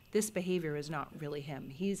knows this behavior is not really him.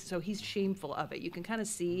 He's shameful of it. You can kind of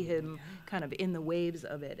see him kind of in the waves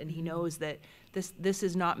of it, and he knows that this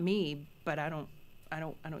is not me, but I don't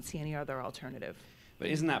see any other alternative. But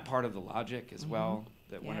isn't that part of the logic as well?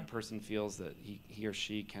 That when a person feels that he or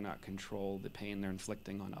she cannot control the pain they're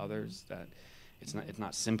inflicting on others, that it's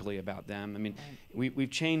not simply about them. I mean, we've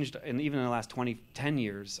changed, and even in the last 10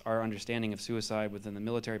 years, our understanding of suicide within the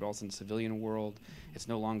military, but also in the civilian world. It's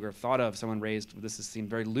no longer thought of someone raised with this is seen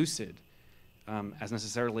very lucid as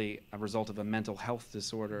necessarily a result of a mental health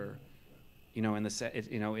disorder.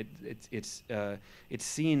 It's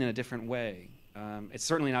seen in a different way. It's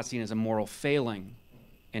certainly not seen as a moral failing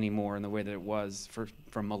anymore in the way that it was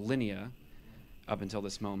for millennia up until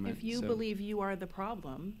this moment. If you believe you are the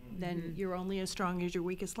problem, then you're only as strong as your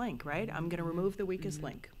weakest link, right? I'm going to remove the weakest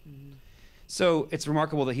link. So it's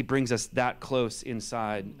remarkable that he brings us that close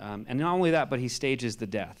inside. And not only that, but he stages the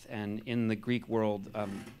death. And in the Greek world,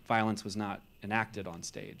 violence was not enacted on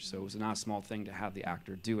stage. So it was not a small thing to have the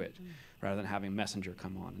actor do it, rather than having a messenger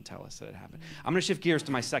come on and tell us that it happened. I'm going to shift gears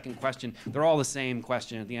to my second question. They're all the same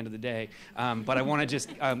question at the end of the day, but I want to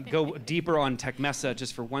just go deeper on Tecmessa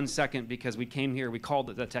just for 1 second, because we came here, we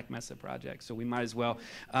called it the Tecmessa Project, so we might as well.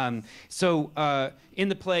 In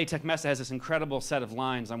the play, Tecmessa has this incredible set of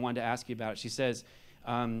lines. I wanted to ask you about it. She says,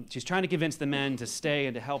 she's trying to convince the men to stay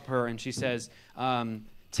and to help her, and she says,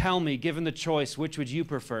 tell me, given the choice, which would you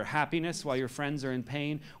prefer, happiness while your friends are in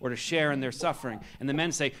pain, or to share in their suffering? And the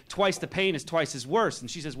men say, twice the pain is twice as worse. And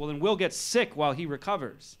she says, well, then we'll get sick while he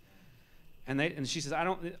recovers. And she says,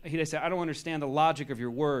 they say, I don't understand the logic of your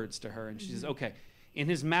words, to her. And she says, okay, in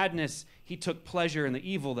his madness, he took pleasure in the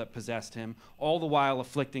evil that possessed him, all the while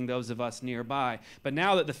afflicting those of us nearby. But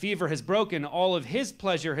now that the fever has broken, all of his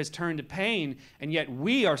pleasure has turned to pain, and yet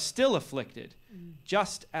we are still afflicted,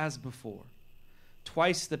 just as before.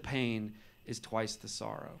 Twice the pain is twice the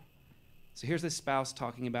sorrow. So here's this spouse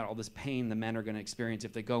talking about all this pain the men are going to experience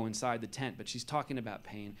if they go inside the tent, but she's talking about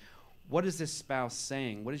pain. What is this spouse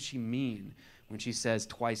saying? What does she mean when she says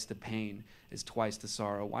twice the pain is twice the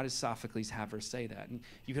sorrow? Why does Sophocles have her say that? And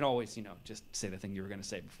you can always, just say the thing you were going to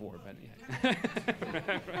say before, but yeah.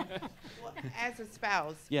 Well, as a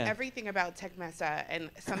spouse, everything about Tecmessa,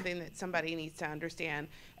 and something that somebody needs to understand,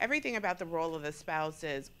 everything about the role of the spouse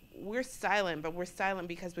is we're silent, but we're silent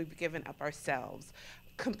because we've given up ourselves,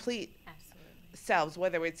 complete selves,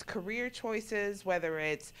 whether it's career choices, whether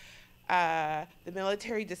it's the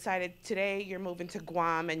military decided today you're moving to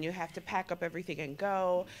Guam and you have to pack up everything and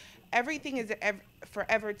go. Everything is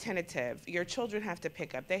forever tentative. Your children have to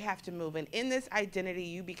pick up. They have to move. And in this identity,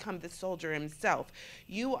 you become the soldier himself.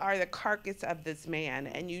 You are the carcass of this man,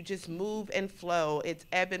 and you just move and flow. It's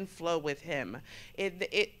ebb and flow with him.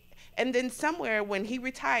 And then somewhere when he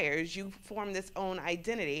retires, you form this own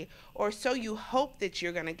identity, or so you hope that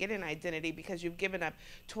you're going to get an identity because you've given up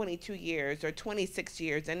 22 years or 26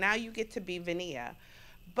 years, and now you get to be Vania.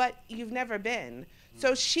 But you've never been.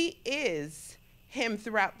 So she is him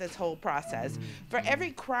throughout this whole process. For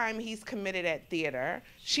every crime he's committed at theater,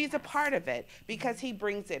 she's a part of it because he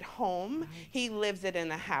brings it home, he lives it in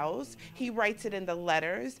the house, he writes it in the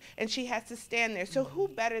letters, and she has to stand there. So who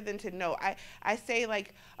better than to know? I say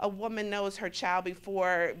like a woman knows her child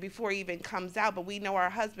before he even comes out, but we know our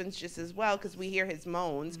husbands just as well because we hear his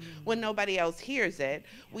moans when nobody else hears it.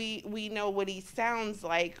 We know what he sounds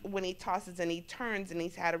like when he tosses and he turns and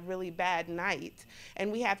he's had a really bad night.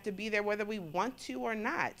 And we have to be there whether we want to or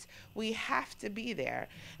not. We have to be there.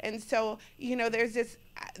 And so, there's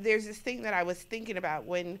this thing that I was thinking about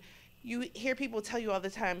when you hear people tell you all the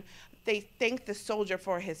time, they thank the soldier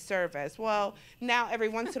for his service. Well, now every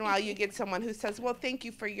once in a while you get someone who says, well, thank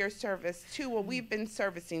you for your service too. Well, we've been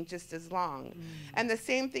servicing just as long. And the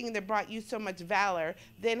same thing that brought you so much valor,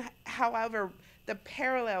 then however, the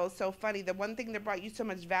parallel is so funny. The one thing that brought you so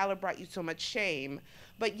much valor brought you so much shame,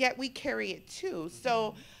 but yet we carry it too.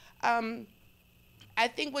 So I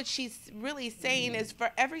think what she's really saying is for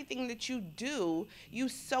everything that you do, you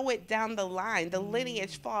sow it down the line. The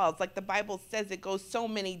lineage falls. Like the Bible says, it goes so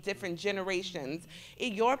many different generations.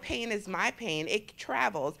 Your pain is my pain. It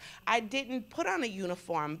travels. I didn't put on a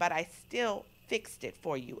uniform, but I still fixed it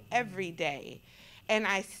for you every day. And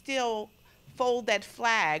I still fold that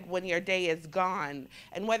flag when your day is gone.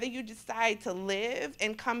 And whether you decide to live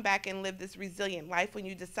and come back and live this resilient life, when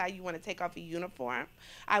you decide you want to take off a uniform,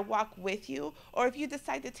 I walk with you. Or if you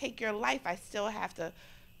decide to take your life, I still have to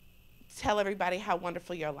tell everybody how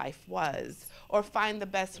wonderful your life was, or find the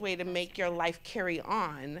best way to make your life carry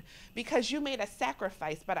on, because you made a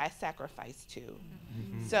sacrifice, but I sacrificed too.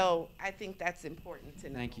 So I think that's important to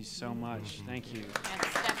know. Thank you so much. Thank you.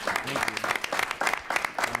 Thank you.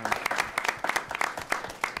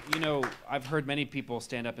 I've heard many people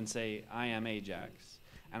stand up and say, I am Ajax.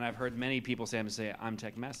 And I've heard many people stand up and say, I'm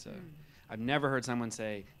Tecmessa. I've never heard someone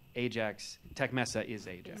say, Ajax, Tecmessa is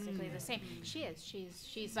Ajax. Basically the same. She is.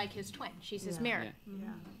 She's like his twin. She's his mirror. Yeah.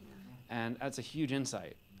 And that's a huge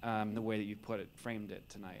insight, the way that you framed it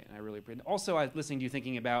tonight. And I really appreciate it. Also, I was listening to you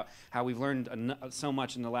thinking about how we've learned so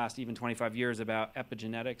much in the last even 25 years about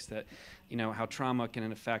epigenetics, that, how trauma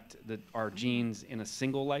can affect our genes in a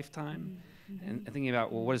single lifetime. And thinking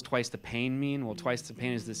about, well, what does twice the pain mean? Well, twice the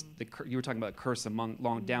pain is you were talking about a curse among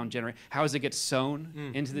long down generations. How does it get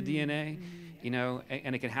sewn into the DNA?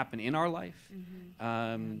 And it can happen in our life.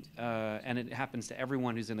 And it happens to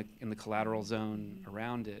everyone who's in the collateral zone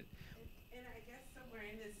around it. And I guess somewhere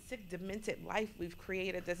in this sick, demented life, we've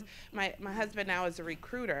created this. My husband now is a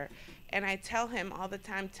recruiter, and I tell him all the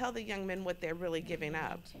time, tell the young men what they're really giving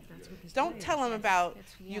up. Don't tell them about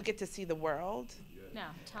you get to see the world. No,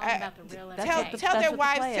 tell them about the real Tell their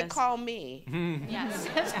wives to call me. Yes.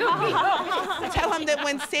 Tell them that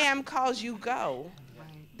when Sam calls, you go.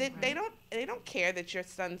 They don't care that your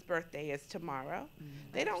son's birthday is tomorrow.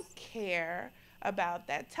 They don't care about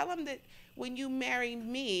that. Tell them that when you marry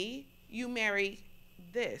me, you marry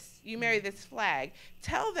this. You marry this flag.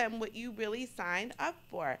 Tell them what you really signed up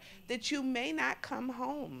for, that you may not come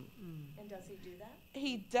home. And does he do that?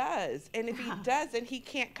 He does. And if he doesn't, he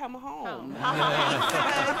can't come home.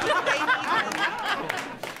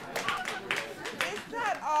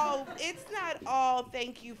 It's not all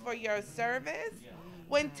thank you for your service.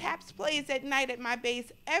 When TAPS plays at night at my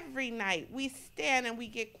base, every night we stand and we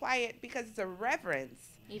get quiet because it's a reverence.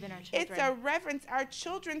 Even our children. It's a reverence. Our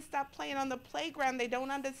children stop playing on the playground. They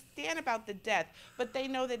don't understand about the death, but they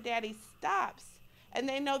know that Daddy stops. And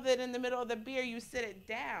they know that in the middle of the beer, you sit it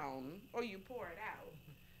down or you pour it out.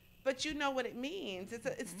 But you know what it means.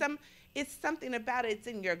 It's something about it. It's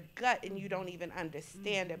in your gut and you don't even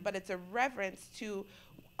understand it. But it's a reverence to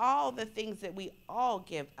all the things that we all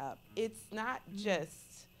give up. It's not just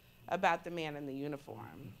about the man in the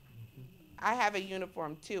uniform. I have a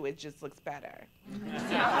uniform too. It just looks better.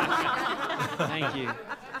 Thank you.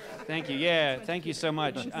 Thank you. Yeah, thank you so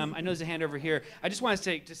much. I know there's a hand over here. I just want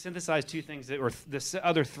to synthesize two things, or this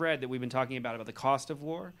other thread that we've been talking about the cost of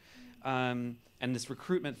war, and this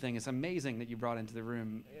recruitment thing. It's amazing that you brought into the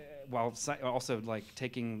room, while also like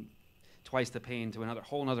taking twice the pain to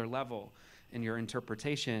whole another level in your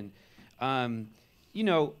interpretation. You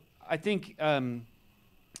know, I think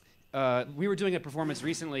we were doing a performance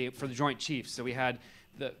recently for the Joint Chiefs. So we had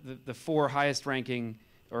the four highest ranking,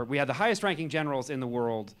 or we had the highest ranking generals in the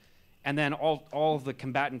world, and then all of the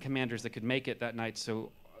combatant commanders that could make it that night.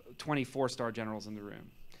 So 24-star generals in the room.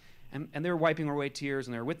 And they were wiping away tears,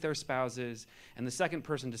 and they were with their spouses. And the second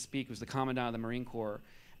person to speak was the commandant of the Marine Corps.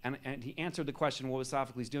 And he answered the question, what was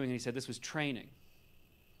Sophocles doing? And he said, this was training.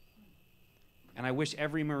 And I wish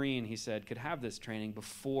every Marine, he said, could have this training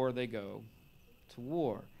before they go to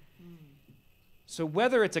war. So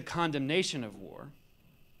whether it's a condemnation of war,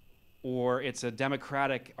 or it's a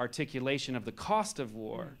democratic articulation of the cost of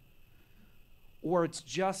war, or it's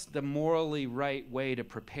just the morally right way to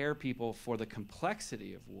prepare people for the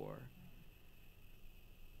complexity of war,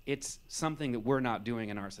 it's something that we're not doing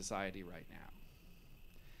in our society right now.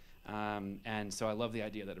 And so I love the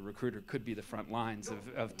idea that a recruiter could be the front lines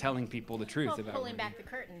of telling people the truth about pulling back the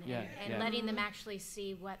curtain and letting them actually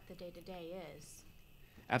see what the day-to-day is.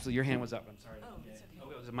 Absolutely. Your hand was up. I'm sorry. Oh, that's okay. Oh,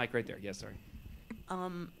 there's a mic right there. Yes, sorry.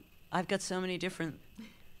 I've got so many different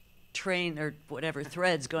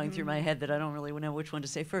threads going through my head that I don't really know which one to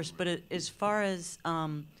say first. But as far as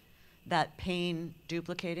that pain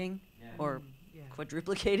duplicating or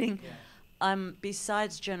quadruplicating,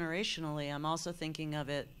 besides generationally, I'm also thinking of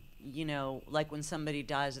it, you know, like when somebody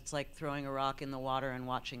dies, it's like throwing a rock in the water and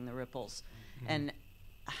watching the ripples. And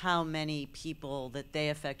how many people that they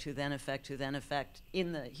affect, who then affect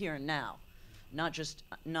in the here and now,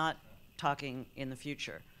 not talking in the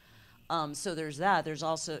future. So there's that. There's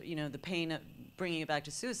also, you know, the pain of bringing it back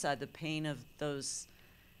to suicide, the pain of those,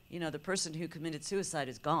 you know, the person who committed suicide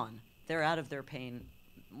is gone. They're out of their pain,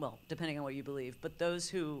 well, depending on what you believe. But those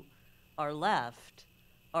who are left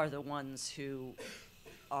are the ones who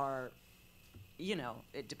are, you know,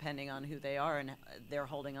 depending on who they are, and they're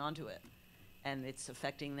holding on to it. And it's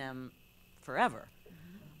affecting them forever.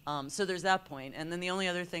 So there's that point. And then the only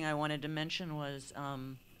other thing I wanted to mention was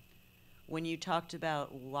when you talked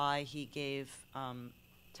about why he gave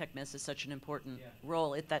Tecmessa such an important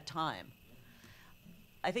role at that time.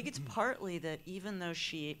 I think it's partly that even though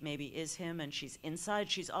she maybe is him and she's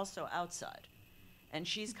inside, she's also outside. And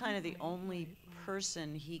she's kind of the only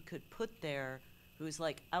person he could put there who's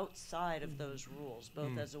like outside of those rules,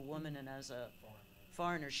 both as a woman and as a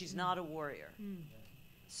foreigner. She's not a warrior.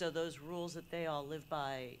 So those rules that they all live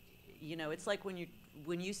by, you know, it's like when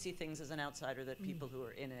you see things as an outsider that people who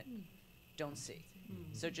are in it don't see.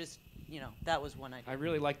 So just, you know, that was one idea. I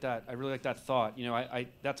really like that. I really like that thought. You know, I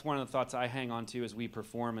that's one of the thoughts I hang on to as we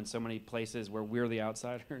perform in so many places where we're the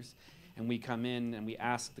outsiders, and we come in and we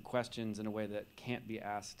ask the questions in a way that can't be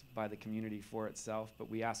asked by the community for itself, but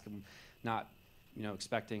we ask them not, you know,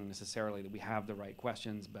 expecting necessarily that we have the right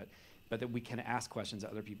questions, but that we can ask questions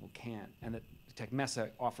that other people can't, and that Tecmessa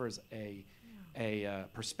offers a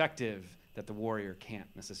perspective that the warrior can't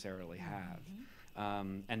necessarily have.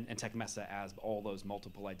 And Tecmessa as all those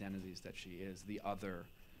multiple identities that she is, the other,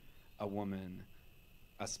 a woman,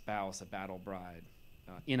 a spouse, a battle bride,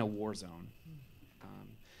 in a war zone.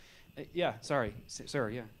 Yeah, sorry, sir,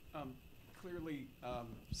 yeah. Clearly,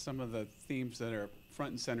 some of the themes that are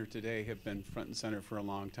front and center today have been front and center for a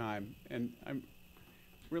long time. And I'm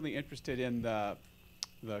really interested in the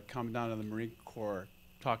Commandant of the Marine Corps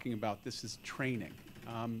talking about this is training.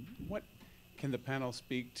 What can the panel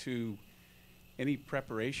speak to any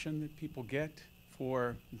preparation that people get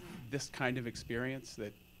for this kind of experience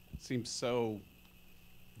that seems so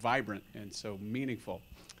vibrant and so meaningful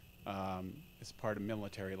as part of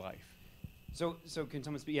military life? So can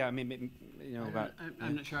someone speak? Yeah, I mean, you know, about.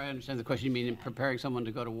 I'm not sure I understand the question. You mean in preparing someone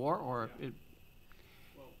to go to war, or?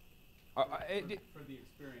 For the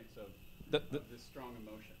experience of this strong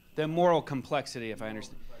emotion. The moral complexity, if I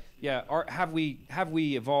understand. Yeah, have we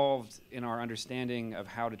evolved in our understanding of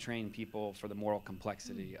how to train people for the moral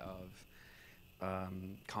complexity of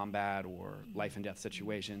combat or life and death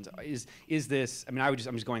situations? Is this? I mean, I'm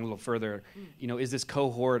just going a little further. You know, is this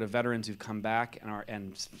cohort of veterans who've come back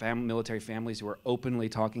and military families who are openly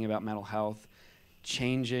talking about mental health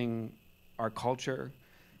changing our culture?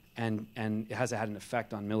 And has it had an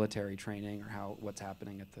effect on military training or what's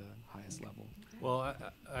happening at the highest level? Well,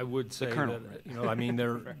 I would say colonel, that, right? you know, I mean,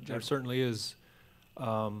 there certainly is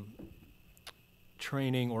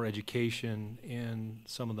training or education in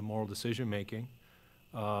some of the moral decision making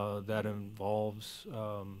that involves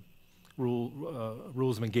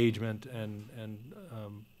rules of engagement and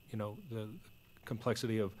you know, the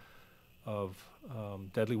complexity of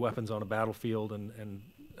deadly weapons on a battlefield and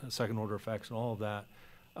second order effects and all of that.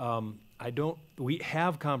 We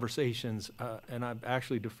have conversations, and I've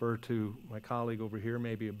actually deferred to my colleague over here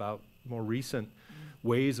maybe about more recent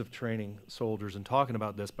ways of training soldiers and talking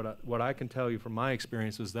about this, but what I can tell you from my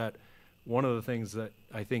experience is that one of the things that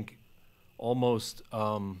I think almost,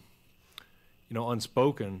 you know,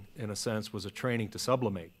 unspoken in a sense was a training to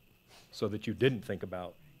sublimate so that you didn't think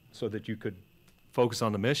about, so that you could focus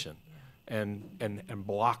on the mission and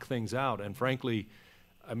block things out. And frankly,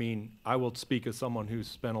 I mean, I will speak as someone who's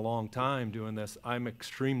spent a long time doing this. I'm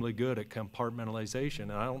extremely good at compartmentalization,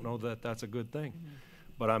 and I don't know that that's a good thing,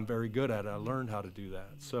 but I'm very good at it. I learned how to do that.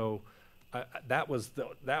 So that was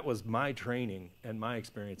my training and my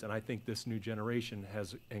experience, and I think this new generation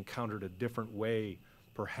has encountered a different way,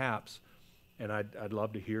 perhaps, and I'd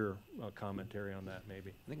love to hear a commentary on that,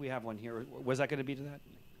 maybe. I think we have one here. Was that going to be to that?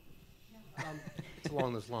 It's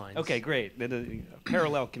along those lines. Okay, great. The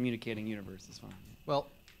parallel communicating universe is fine. Well,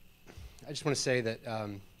 I just want to say that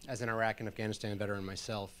as an Iraq and Afghanistan veteran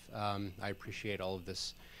myself, I appreciate all of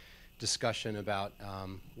this discussion about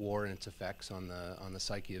war and its effects on the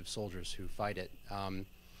psyche of soldiers who fight it.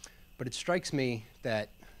 But it strikes me that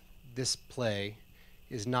this play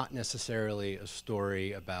is not necessarily a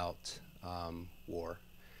story about war.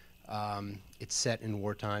 It's set in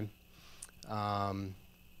wartime.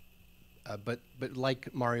 But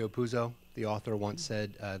like Mario Puzo, the author, once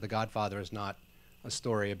said, The Godfather is not a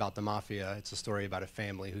story about the mafia, it's a story about a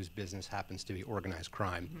family whose business happens to be organized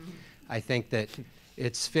crime. I think that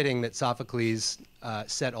it's fitting that Sophocles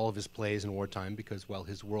set all of his plays in wartime because, well,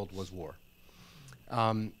 his world was war.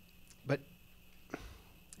 But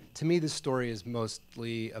to me, this story is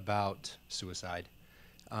mostly about suicide.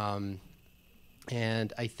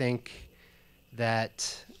 And I think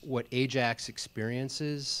that what Ajax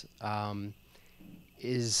experiences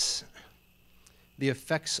is the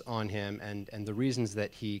effects on him and the reasons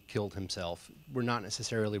that he killed himself were not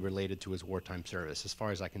necessarily related to his wartime service, as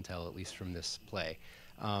far as I can tell, at least from this play.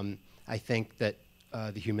 I think that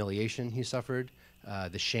the humiliation he suffered,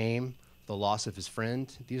 the shame, the loss of his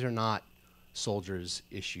friend, these are not soldiers'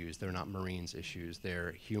 issues. They're not Marines' issues.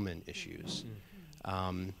 They're human issues.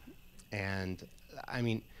 And I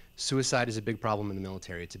mean, suicide is a big problem in the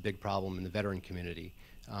military. It's a big problem in the veteran community.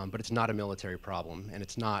 But it's not a military problem, and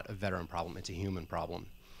it's not a veteran problem. It's a human problem.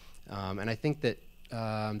 And I think that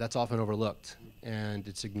that's often overlooked, and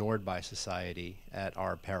it's ignored by society at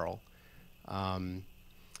our peril.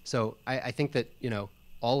 So I think that, you know,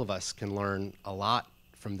 all of us can learn a lot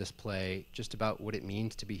from this play just about what it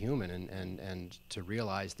means to be human and to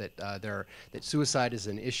realize that that suicide is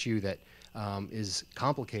an issue that is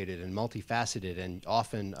complicated and multifaceted and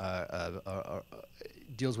often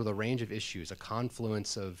deals with a range of issues, a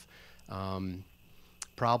confluence of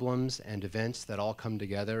problems and events that all come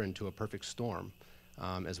together into a perfect storm,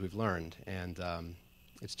 as we've learned. And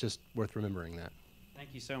it's just worth remembering that.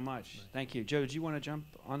 Thank you so much. Thank you. Joe, do you want to jump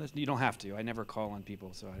on this? You don't have to. I never call on people,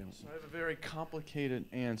 so I don't. So I have a very complicated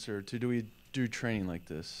answer to do we do training like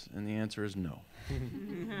this? And the answer is no.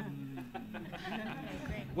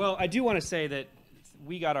 Well, I do want to say that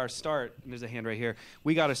we got our start, and there's a hand right here,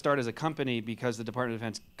 we got a start as a company because the Department of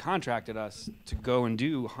Defense contracted us to go and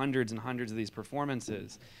do hundreds and hundreds of these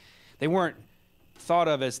performances. They weren't thought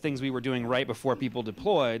of as things we were doing right before people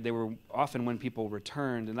deployed. They were often when people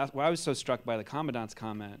returned, and that's why I was so struck by the Commandant's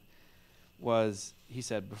comment was, he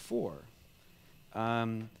said before,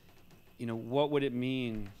 what would it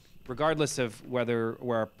mean, regardless of where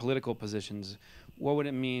our political positions, what would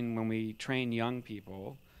it mean when we train young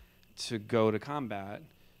people to go to combat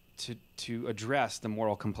to address the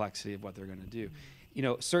moral complexity of what they're going to do?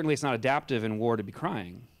 Certainly it's not adaptive in war to be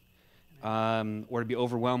crying or to be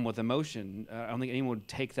overwhelmed with emotion. I don't think anyone would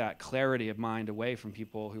take that clarity of mind away from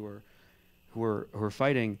people who are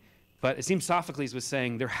fighting. But it seems Sophocles was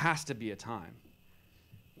saying there has to be a time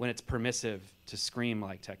when it's permissive to scream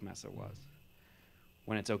like Tecmessa was,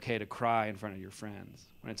 when it's okay to cry in front of your friends,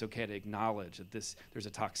 when it's okay to acknowledge that there's a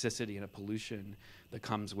toxicity and a pollution that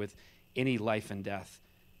comes with any life and death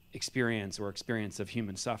experience of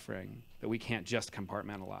human suffering that we can't just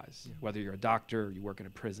compartmentalize. Yeah. Whether you're a doctor, you work in a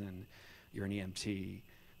prison, you're an EMT,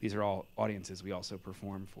 these are all audiences we also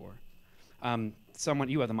perform for.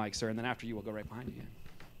 You have the mic, sir, and then after you, we'll go right behind you.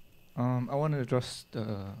 I want to address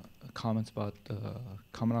the comments about the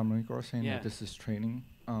Commandant Marine Corps saying that this is training.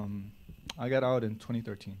 I got out in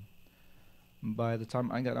 2013. By the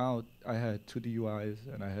time I got out, I had 2 DUIs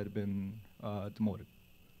and I had been demoted.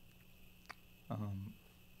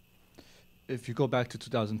 If you go back to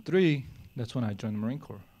 2003, that's when I joined the Marine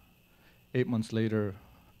Corps. 8 months later,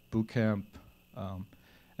 boot camp,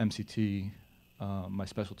 MCT, my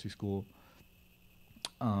specialty school,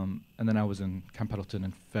 and then I was in Camp Pendleton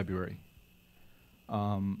in February.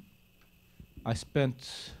 I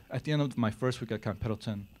spent, at the end of my first week at Camp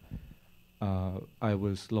Pendleton, I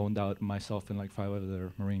was loaned out, myself and like 5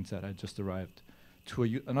 other Marines that had just arrived,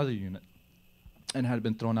 to another unit, and had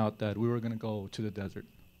been thrown out that we were going to go to the desert.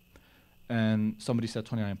 And somebody said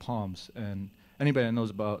 29 Palms, and anybody that knows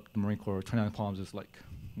about the Marine Corps, 29 Palms is like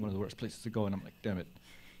one of the worst places to go, and I'm like, damn it.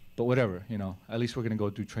 But whatever, at least we're going to go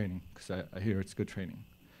do training, because I hear it's good training.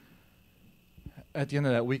 At the end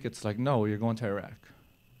of that week, it's like, no, you're going to Iraq.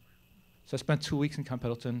 So I spent 2 weeks in Camp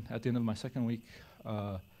Pendleton. At the end of my second week,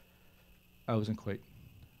 I was in Kuwait.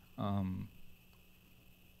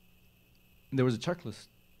 There was a checklist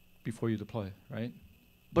before you deploy, right?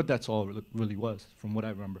 But that's all it really was, from what I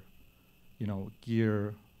remember.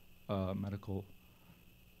 Gear, medical.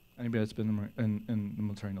 Anybody that's been in the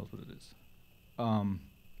military knows what it is.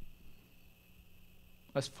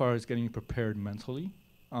 As far as getting prepared mentally,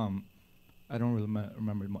 I don't really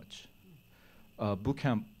remember much. Boot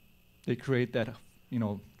camp, they create that,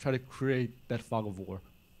 try to create that fog of war.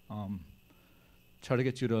 Try to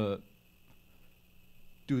get you to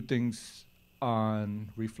do things on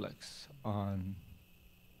reflex, on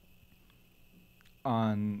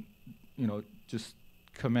just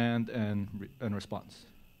command and response.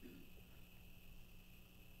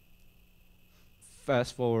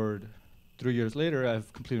 Fast forward 3 years later,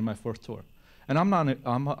 I've completed my 4th tour. And I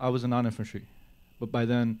was a non-infantry. But by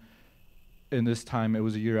then, in this time, it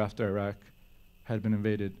was a year after Iraq had been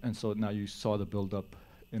invaded. And so now you saw the buildup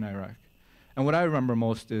in Iraq. And what I remember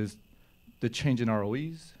most is the change in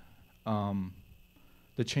ROEs,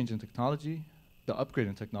 the change in technology, the upgrade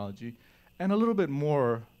in technology, and a little bit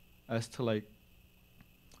more as to like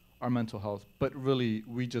our mental health. But really,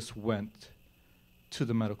 we just went to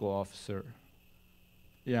the medical officer.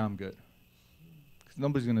 Yeah, I'm good. 'Cause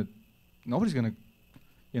nobody's gonna,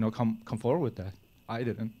 come forward with that. I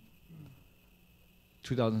didn't.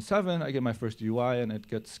 2007, I get my first DUI, and it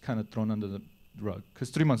gets kind of thrown under the rug.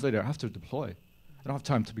 Because 3 months later, I have to deploy. I don't have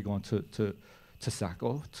time to be going to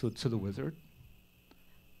Sacco, to the Wizard.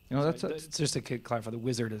 That's just to clarify, the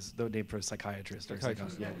Wizard is the name for a psychiatrist.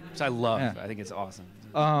 Yeah, which I love. Yeah. I think it's awesome.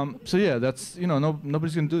 So yeah, that's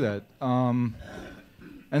nobody's gonna do that.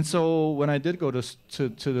 And so when I did go to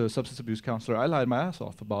the substance abuse counselor, I lied my ass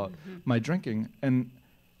off about my drinking, and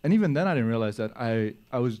even then I didn't realize that I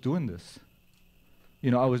was doing this.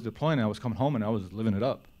 I was deploying, I was coming home, and I was living it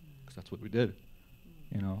up, because that's what we did.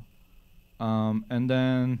 And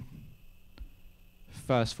then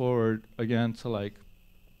fast forward again to like,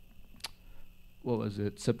 what was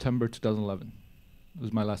it? September 2011. It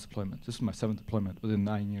was my last deployment. This was my 7th deployment within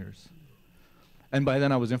 9 years. And by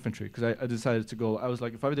then I was infantry, because I decided to go. I was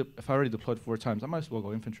like, if I already deployed 4 times, I might as well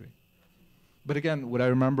go infantry. But again, what I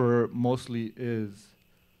remember mostly is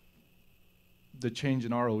the change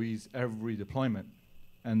in ROEs every deployment,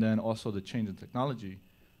 and then also the change in technology,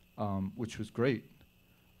 which was great.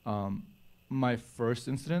 My first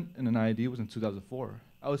incident in an IED was in 2004.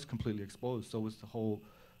 I was completely exposed, so was the whole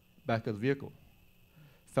back of the vehicle.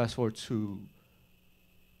 Fast forward to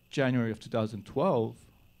January of 2012,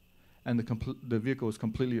 and the vehicle was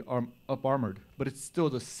completely up-armored, but it's still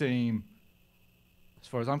the same. As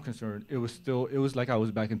far as I'm concerned, it was like I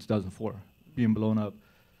was back in 2004, being blown up,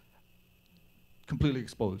 completely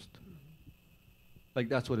exposed. Like,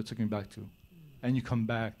 that's what it took me back to. And you come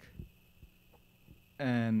back,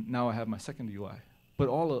 and now I have my second DUI. But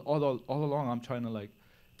all along, I'm trying to like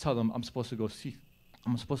tell them I'm supposed to go see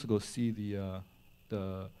the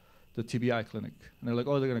TBI clinic. And they're like,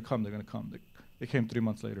 oh, they're gonna come. They came 3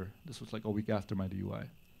 months later. This was like a week after my DUI.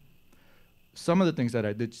 Some of the things that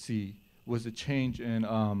I did see was a change in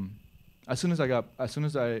as soon as I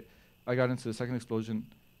got into the second explosion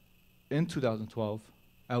in 2012,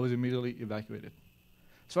 I was immediately evacuated.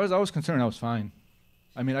 As far as I was concerned, I was fine.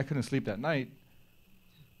 I mean, I couldn't sleep that night,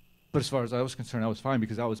 but as far as I was concerned, I was fine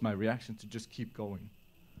because that was my reaction to just keep going.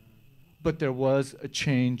 But there was a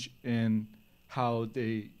change in how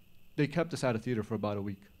they kept us out of theater for about a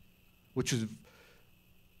week, which is,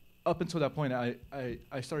 up until that point, I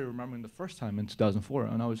started remembering the first time in 2004,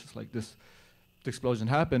 and I was just like, the explosion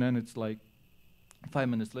happened, and it's like 5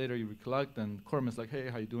 minutes later you recollect, and Corman's like, hey,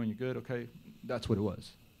 how you doing? You good? Okay. That's what it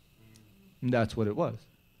was. And that's what it was.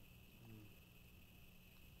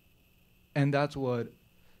 And that's what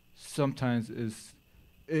sometimes is,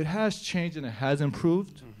 it has changed and it has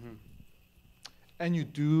improved. Mm-hmm. And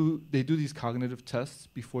they do these cognitive tests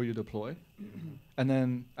before you deploy. Mm-hmm. And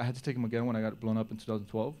then I had to take them again when I got blown up in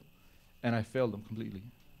 2012, and I failed them completely.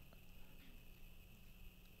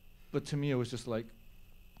 But to me, it was just like,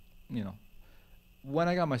 when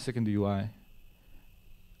I got my second DUI,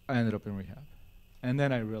 I ended up in rehab. And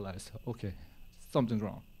then I realized, okay, something's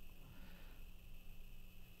wrong.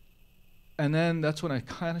 And then that's when I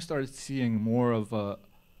kind of started seeing more of a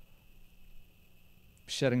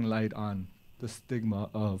shedding light on the stigma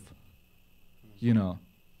of,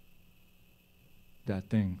 that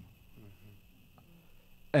thing.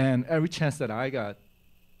 And every chance that I got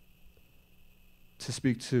to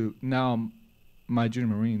speak to now my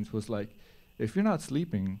junior Marines was like, if you're not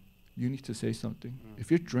sleeping, you need to say something. If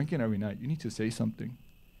you're drinking every night, you need to say something.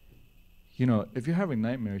 If you're having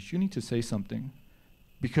nightmares, you need to say something,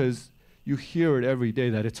 because you hear it every day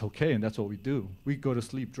that it's okay, and that's what we do. We go to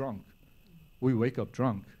sleep drunk. We wake up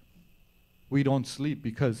drunk. We don't sleep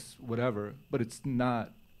because whatever, but it's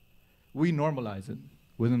not. We normalize it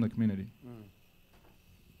within the community.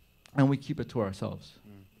 And we keep it to ourselves.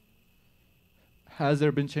 Has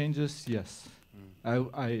there been changes? Yes.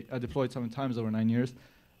 I deployed 7 times over 9 years.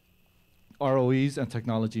 ROEs and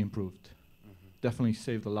technology improved. Definitely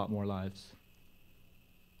saved a lot more lives.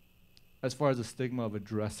 As far as the stigma of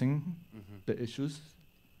addressing the issues,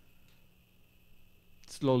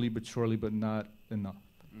 slowly but surely, but not enough.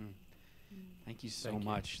 Thank you so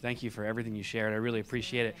much. Thank you for everything you shared. I really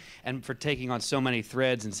appreciate it. And for taking on so many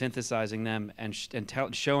threads and synthesizing them and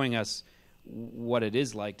showing us what it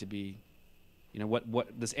is like to be, what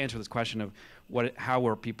this answer to this question of how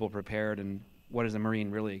were people prepared and what does a Marine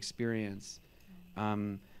really experience.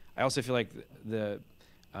 I also feel like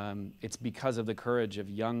it's because of the courage of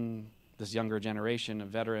this younger generation of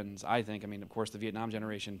veterans, I think. I mean, of course, the Vietnam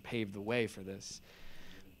generation paved the way for this.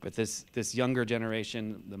 But this younger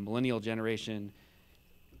generation, the millennial generation,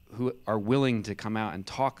 who are willing to come out and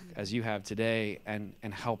talk as you have today and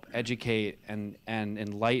help educate and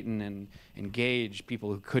enlighten and engage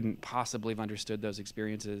people who couldn't possibly have understood those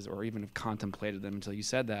experiences or even have contemplated them until you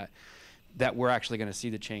said that we're actually going to see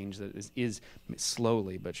the change that is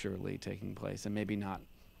slowly but surely taking place, and maybe not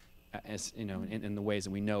as in the ways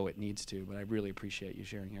that we know it needs to. But I really appreciate you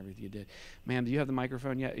sharing everything you did. Ma'am, do you have the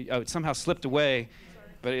microphone yet? Oh, it somehow slipped away.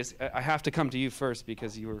 But I have to come to you first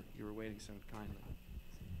because you were waiting so kindly.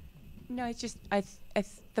 No, it's just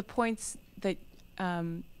the points that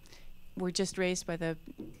were just raised by the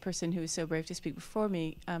person who was so brave to speak before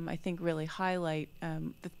me, I think really highlight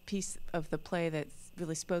the piece of the play that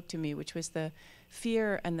really spoke to me, which was the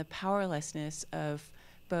fear and the powerlessness of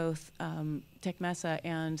both Tecmessa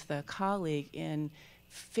and the colleague in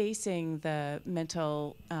facing the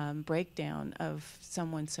mental breakdown of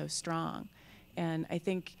someone so strong. And I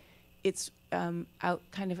think it's kind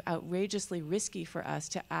of outrageously risky for us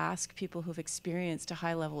to ask people who've experienced a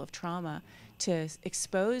high level of trauma to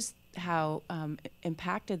expose how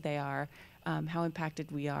impacted they are, how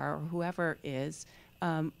impacted we are, or whoever is,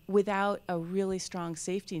 without a really strong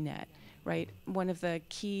safety net, right? One of the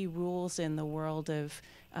key rules in the world of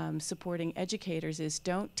supporting educators is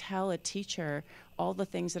don't tell a teacher all the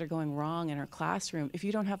things that are going wrong in her classroom if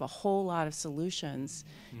you don't have a whole lot of solutions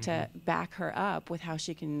to back her up with how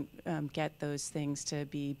she can get those things to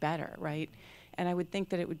be better, right? And I would think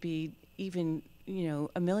that it would be even,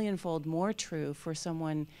 a millionfold more true for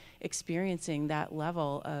someone experiencing that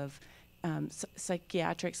level of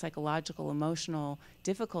psychiatric, psychological, emotional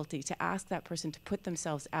difficulty to ask that person to put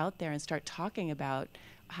themselves out there and start talking about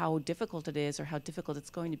how difficult it is or how difficult it's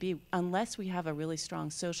going to be, unless we have a really strong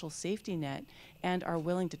social safety net and are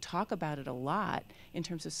willing to talk about it a lot in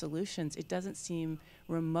terms of solutions, it doesn't seem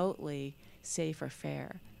remotely safe or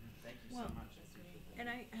fair. Thank you Well, so much. And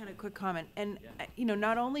I had a quick comment. And, you know,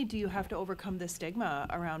 not only do you have to overcome the stigma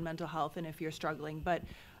around mental health and if you're struggling, but,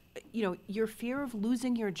 you know, your fear of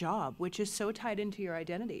losing your job, which is so tied into your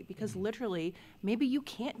identity, because literally maybe you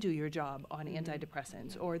can't do your job on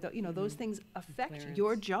antidepressants or, you know, those things affect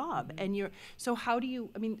your job. And so how do you,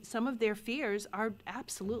 I mean, some of their fears are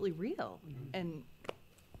absolutely real. And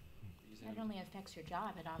not only affects your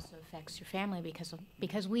job, it also affects your family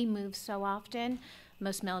because we move so often.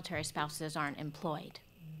 Most military spouses aren't employed,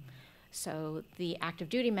 so the active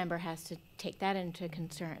duty member has to take that into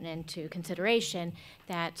consideration.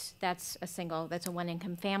 That's a one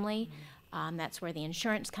income family. That's where the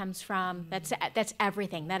insurance comes from. That's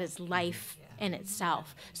everything. That is life in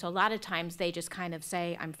itself. So a lot of times they just kind of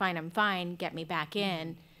say, I'm fine, get me back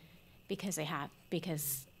in, because of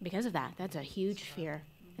that. That's a huge fear.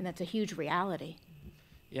 And that's a huge reality.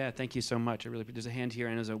 Yeah, thank you so much. There's a hand here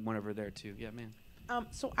and there's one over there too. Yeah, man.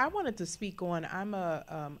 So I wanted to speak on, I'm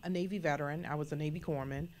a Navy veteran. I was a Navy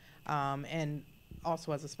corpsman, and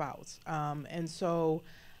also as a spouse. And so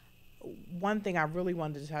one thing I really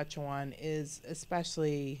wanted to touch on is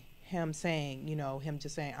especially him saying, him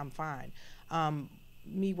just saying, I'm fine.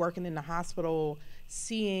 Me working in the hospital,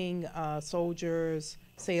 seeing soldiers,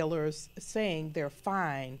 sailors saying they're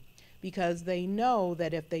fine, because they know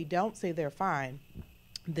that if they don't say they're fine,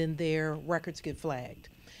 then their records get flagged.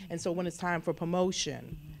 And so when it's time for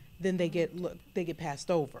promotion, then they get passed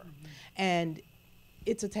over. And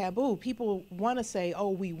it's a taboo. People want to say, oh,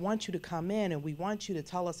 we want you to come in and we want you to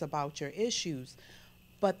tell us about your issues,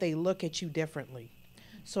 but they look at you differently.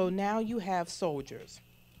 So now you have soldiers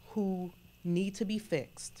who need to be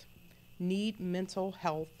fixed, need mental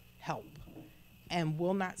health help, and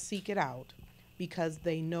will not seek it out because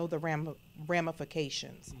they know the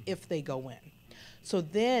ramifications if they go in. So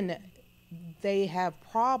then they have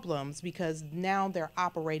problems because now they're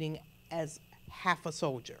operating as half a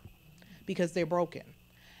soldier because they're broken.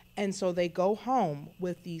 And so they go home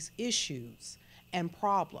with these issues and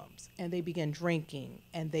problems, and they begin drinking,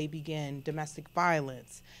 and they begin domestic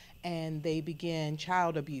violence, and they begin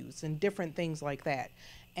child abuse and different things like that.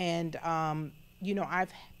 And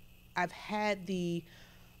I've had the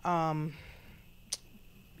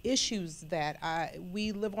issues that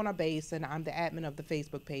we live on a base, and I'm the admin of the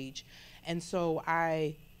Facebook page, and so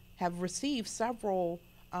I have received several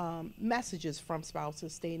messages from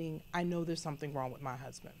spouses stating, I know there's something wrong with my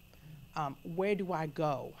husband. Where do I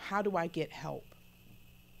go? How do I get help?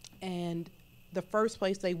 And the first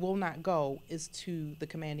place they will not go is to the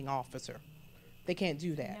commanding officer. They can't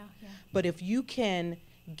do that. Yeah. But if you can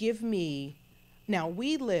give me, now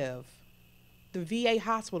the VA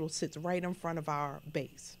hospital sits right in front of our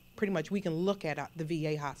base. Pretty much we can look at the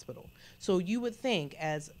VA hospital. So you would think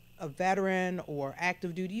as a veteran or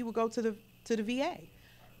active duty, you would go to the VA.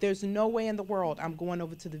 There's no way in the world I'm going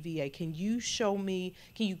over to the VA. Can you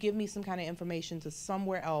give me some kind of information to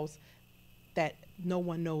somewhere else that no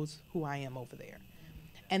one knows who I am over there?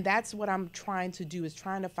 And that's what I'm trying to do, is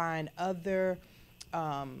trying to find other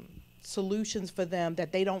solutions for them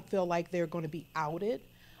that they don't feel like they're going to be outed,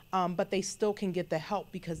 but they still can get the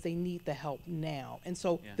help because they need the help now. And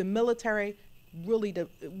so the military, really,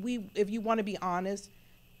 if you want to be honest,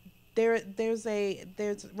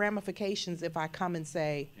 there's ramifications if I come and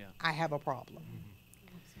say I have a problem.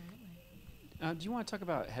 Do you want to talk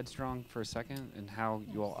about Headstrong for a second and how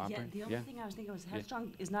you all operate? The only thing I was thinking was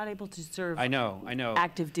Headstrong is not able to serve I know.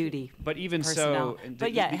 active duty But even personnel. so,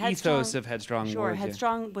 But the ethos of Headstrong. Sure,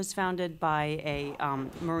 Headstrong was founded by a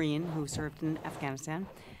Marine who served in Afghanistan,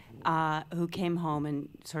 who came home and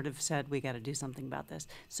sort of said, we got to do something about this.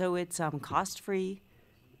 So it's cost-free,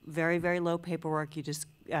 very, very low paperwork. You just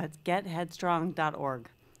get headstrong.org.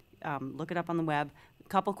 Look it up on the web.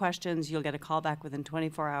 Couple questions, you'll get a call back within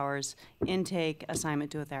 24 hours, intake,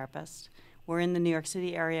 assignment to a therapist. We're in the New York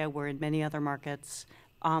City area, we're in many other markets.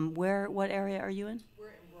 What area are you in? We're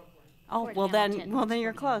in Brooklyn. Oh, well then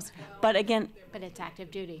you're close. But again. But it's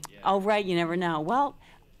active duty. Oh, right, you never know. Well,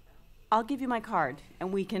 I'll give you my card,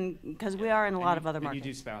 and we can, because we are in a lot of other markets.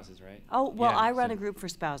 You do spouses, right? Oh, well, I run a group for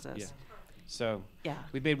spouses. Yeah. So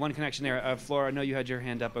we made one connection there. Flora, I know you had your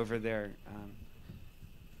hand up over there.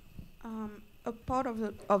 A part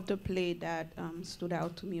of the play that stood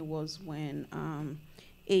out to me was when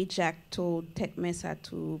Ajax told Tecmessa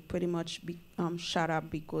to pretty much shut up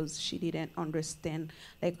because she didn't understand.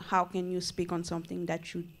 Like, how can you speak on something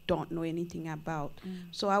that you don't know anything about?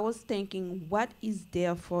 So I was thinking, what is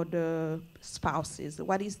there for the spouses?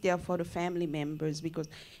 What is there for the family members? Because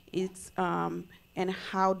it's, and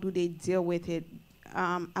how do they deal with it?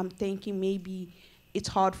 I'm thinking maybe it's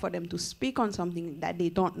hard for them to speak on something that they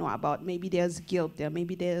don't know about. Maybe there's guilt there.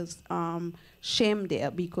 Maybe there's shame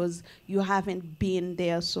there because you haven't been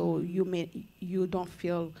there, so you don't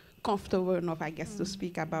feel comfortable enough, I guess, to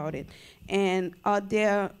speak about it. And are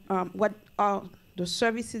there what are the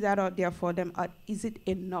services that are there for them? Is it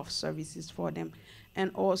enough services for them?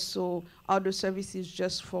 And also, are the services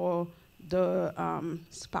just for the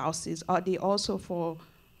spouses? Are they also for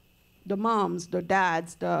the moms, the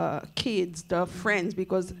dads, the kids, the friends?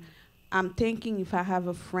 Because I'm thinking if I have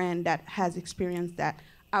a friend that has experienced that,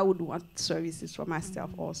 I would want services for myself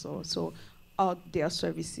also. So are there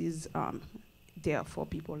services there for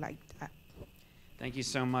people like that? Thank you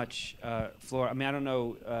so much, Flora. I mean, I don't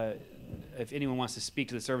know if anyone wants to speak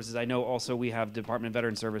to the services. I know also we have Department of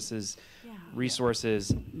Veteran Services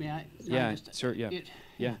resources. May I? Yeah, sure, yeah.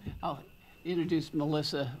 Yeah. I'll introduce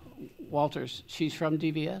Melissa Walters. She's from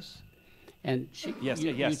DVS. And she,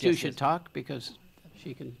 you two should talk because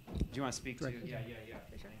she can. Do you want to speak to? Yeah.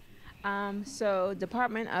 So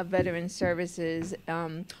Department of Veteran Services,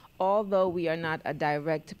 although we are not a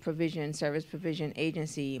direct service provision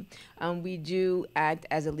agency, we do act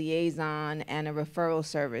as a liaison and a referral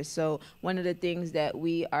service. So one of the things that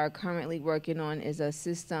we are currently working on is a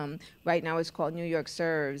system. Right now it's called New York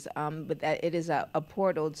Serves, but that it is a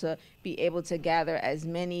portal to be able to gather as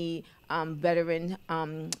many veteran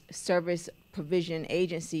service provision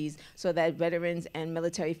agencies so that veterans and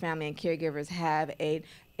military family and caregivers have a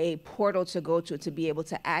portal to go to be able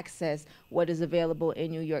to access what is available in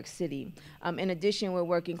New York City. In addition, we're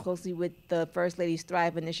working closely with the First Lady's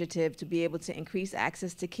Thrive initiative to be able to increase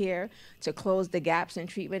access to care, to close the gaps in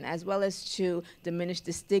treatment, as well as to diminish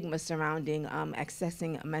the stigma surrounding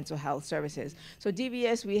accessing mental health services. So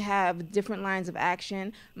DVS, we have different lines of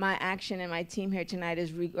action. My action and my team here tonight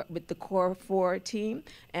is with the Core 4 team,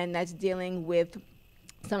 and that's dealing with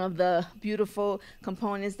some of the beautiful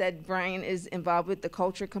components that Brian is involved with. The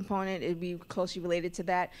culture component, it'd be closely related to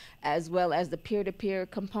that, as well as the peer-to-peer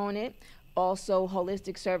component, also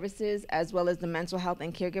holistic services, as well as the mental health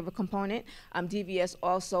and caregiver component. DVS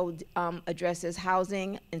also addresses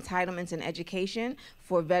housing, entitlements, and education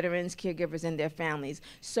for veterans, caregivers, and their families.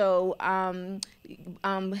 So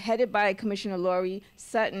headed by Commissioner Laurie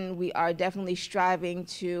Sutton, we are definitely striving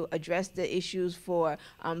to address the issues for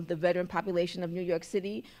the veteran population of New York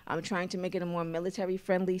City, trying to make it a more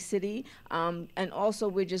military-friendly city. And also,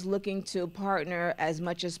 we're just looking to partner as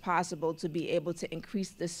much as possible to be able to increase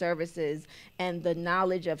the services and the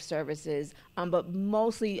knowledge of services, but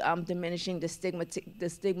mostly diminishing the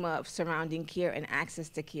stigma surrounding care and access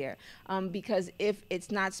to care. Because if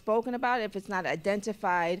it's not spoken about, if it's not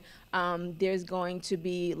identified, there's going to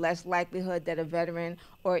be less likelihood that a veteran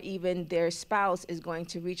or even their spouse is going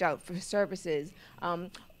to reach out for services.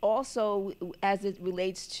 Also, as it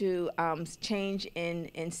relates to change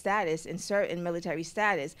in status, in certain military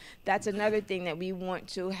status, that's another thing that we want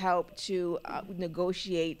to help to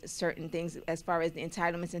negotiate certain things as far as the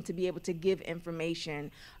entitlements and to be able to give information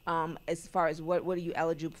as far as what are you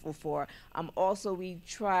eligible for. Also, we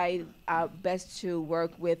try our best to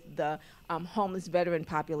work with the homeless veteran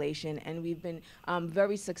population, and we've been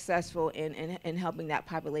very successful in helping that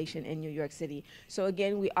population in New York City. So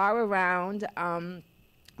again, we are around.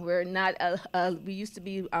 We're not, we used to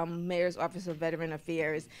be Mayor's Office of Veteran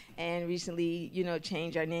Affairs, and recently,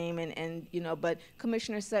 changed our name, and but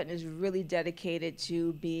Commissioner Sutton is really dedicated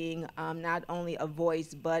to being not only a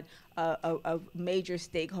voice, but a major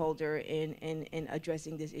stakeholder in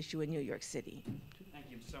addressing this issue in New York City. Thank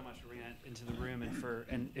you so much for bringing that into the room,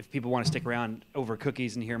 and if people want to stick around over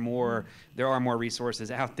cookies and hear more, there are more resources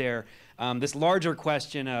out there. This larger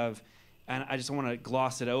question of, and I just want to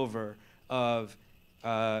gloss it over, of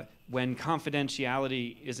when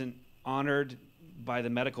confidentiality isn't honored by the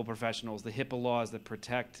medical professionals, the HIPAA laws that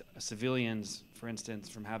protect civilians, for instance,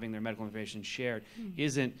 from having their medical information shared,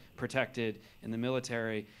 isn't protected in the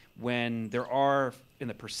military, when there are, in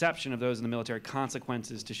the perception of those in the military,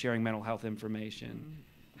 consequences to sharing mental health information.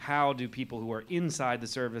 How do people who are inside the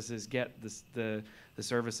services get the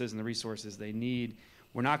services and the resources they need?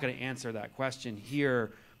 We're not going to answer that question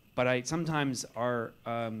here. But sometimes our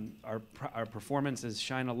performances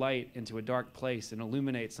shine a light into a dark place and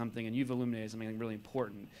illuminate something, and you've illuminated something really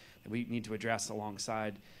important that we need to address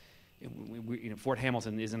alongside. Fort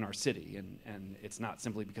Hamilton is in our city, and it's not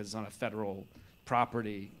simply because it's on a federal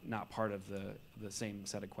property, not part of the same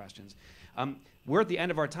set of questions. We're at the end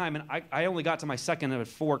of our time, and I only got to my second of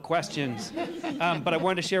 4 questions, but I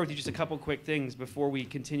wanted to share with you just a couple quick things before we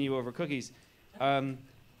continue over cookies. One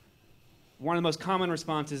of the most common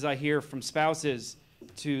responses I hear from spouses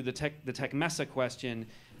to the Tecmessa question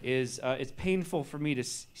is, it's painful for me to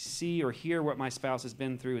see or hear what my spouse has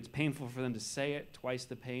been through. It's painful for them to say it. Twice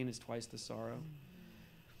the pain is twice the sorrow.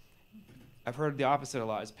 I've heard the opposite a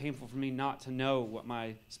lot. It's painful for me not to know what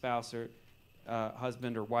my spouse or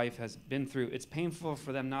husband or wife has been through. It's painful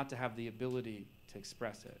for them not to have the ability to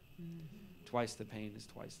express it. Twice the pain is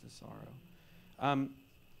twice the sorrow.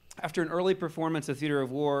 After an early performance of Theater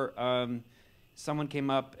of War, someone came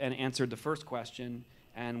up and answered the first question,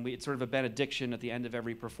 and it's sort of a benediction at the end of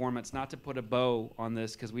every performance, not to put a bow on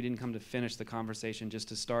this because we didn't come to finish the conversation, just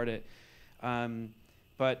to start it.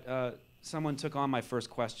 But someone took on my first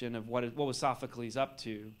question of what was Sophocles up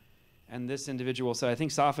to, and this individual said, I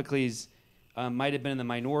think Sophocles might have been in the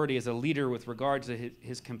minority as a leader with regard to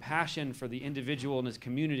his compassion for the individual in his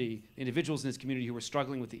community, individuals in his community who were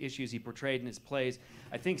struggling with the issues he portrayed in his plays.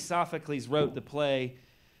 I think Sophocles wrote the play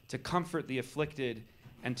to comfort the afflicted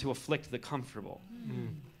and to afflict the comfortable.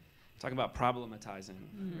 Talk about problematizing,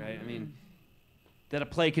 right? I mean, that a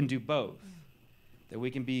play can do both. That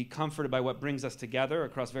we can be comforted by what brings us together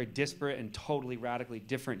across very disparate and totally radically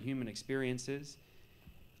different human experiences.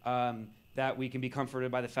 That we can be comforted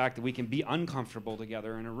by the fact that we can be uncomfortable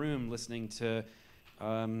together in a room listening to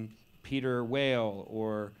Peter Whale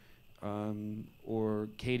or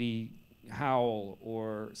Katie Howell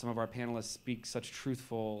or some of our panelists speak such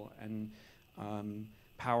truthful and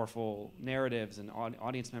powerful narratives, and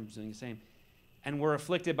audience members doing the same. And we're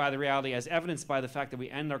afflicted by the reality, as evidenced by the fact that we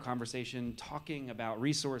end our conversation talking about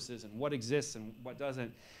resources and what exists and what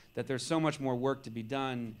doesn't, that there's so much more work to be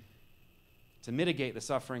done to mitigate the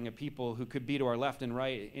suffering of people who could be to our left and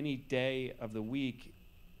right any day of the week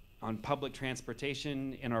on public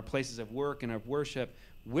transportation, in our places of work and of worship,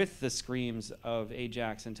 with the screams of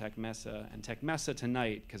Ajax and Tecmessa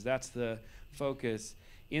tonight, because that's the focus,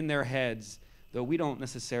 in their heads, though we don't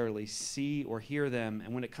necessarily see or hear them.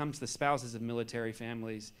 And when it comes to the spouses of military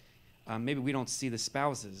families, maybe we don't see the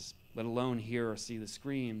spouses, let alone hear or see the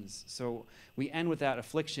screams. So we end with that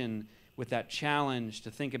affliction, with that challenge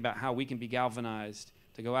to think about how we can be galvanized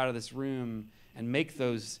to go out of this room and make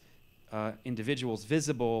those individuals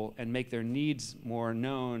visible and make their needs more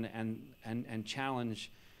known, and challenge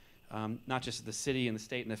not just the city and the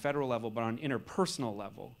state and the federal level, but on an interpersonal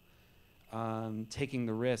level, taking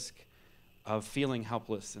the risk of feeling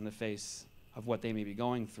helpless in the face of what they may be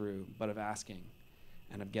going through, but of asking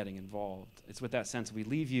and of getting involved. It's with that sense we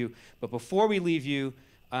leave you. But before we leave you,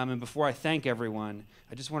 and before I thank everyone,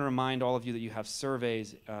 I just want to remind all of you that you have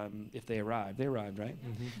surveys if they arrive. They arrived, right?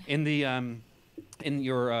 In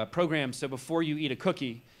your program. So before you eat a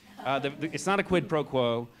cookie, it's not a quid pro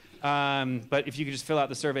quo, but if you could just fill out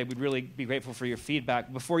the survey, we'd really be grateful for your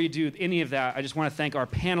feedback. Before you do any of that, I just want to thank our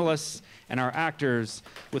panelists and our actors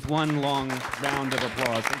with one long round of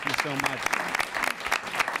applause. Thank you so much.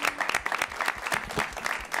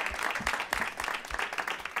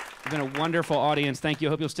 It's been a wonderful audience. Thank you.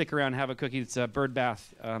 I hope you'll stick around and have a cookie. It's a bird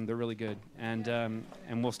bath. They're really good. And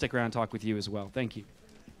we'll stick around and talk with you as well. Thank you.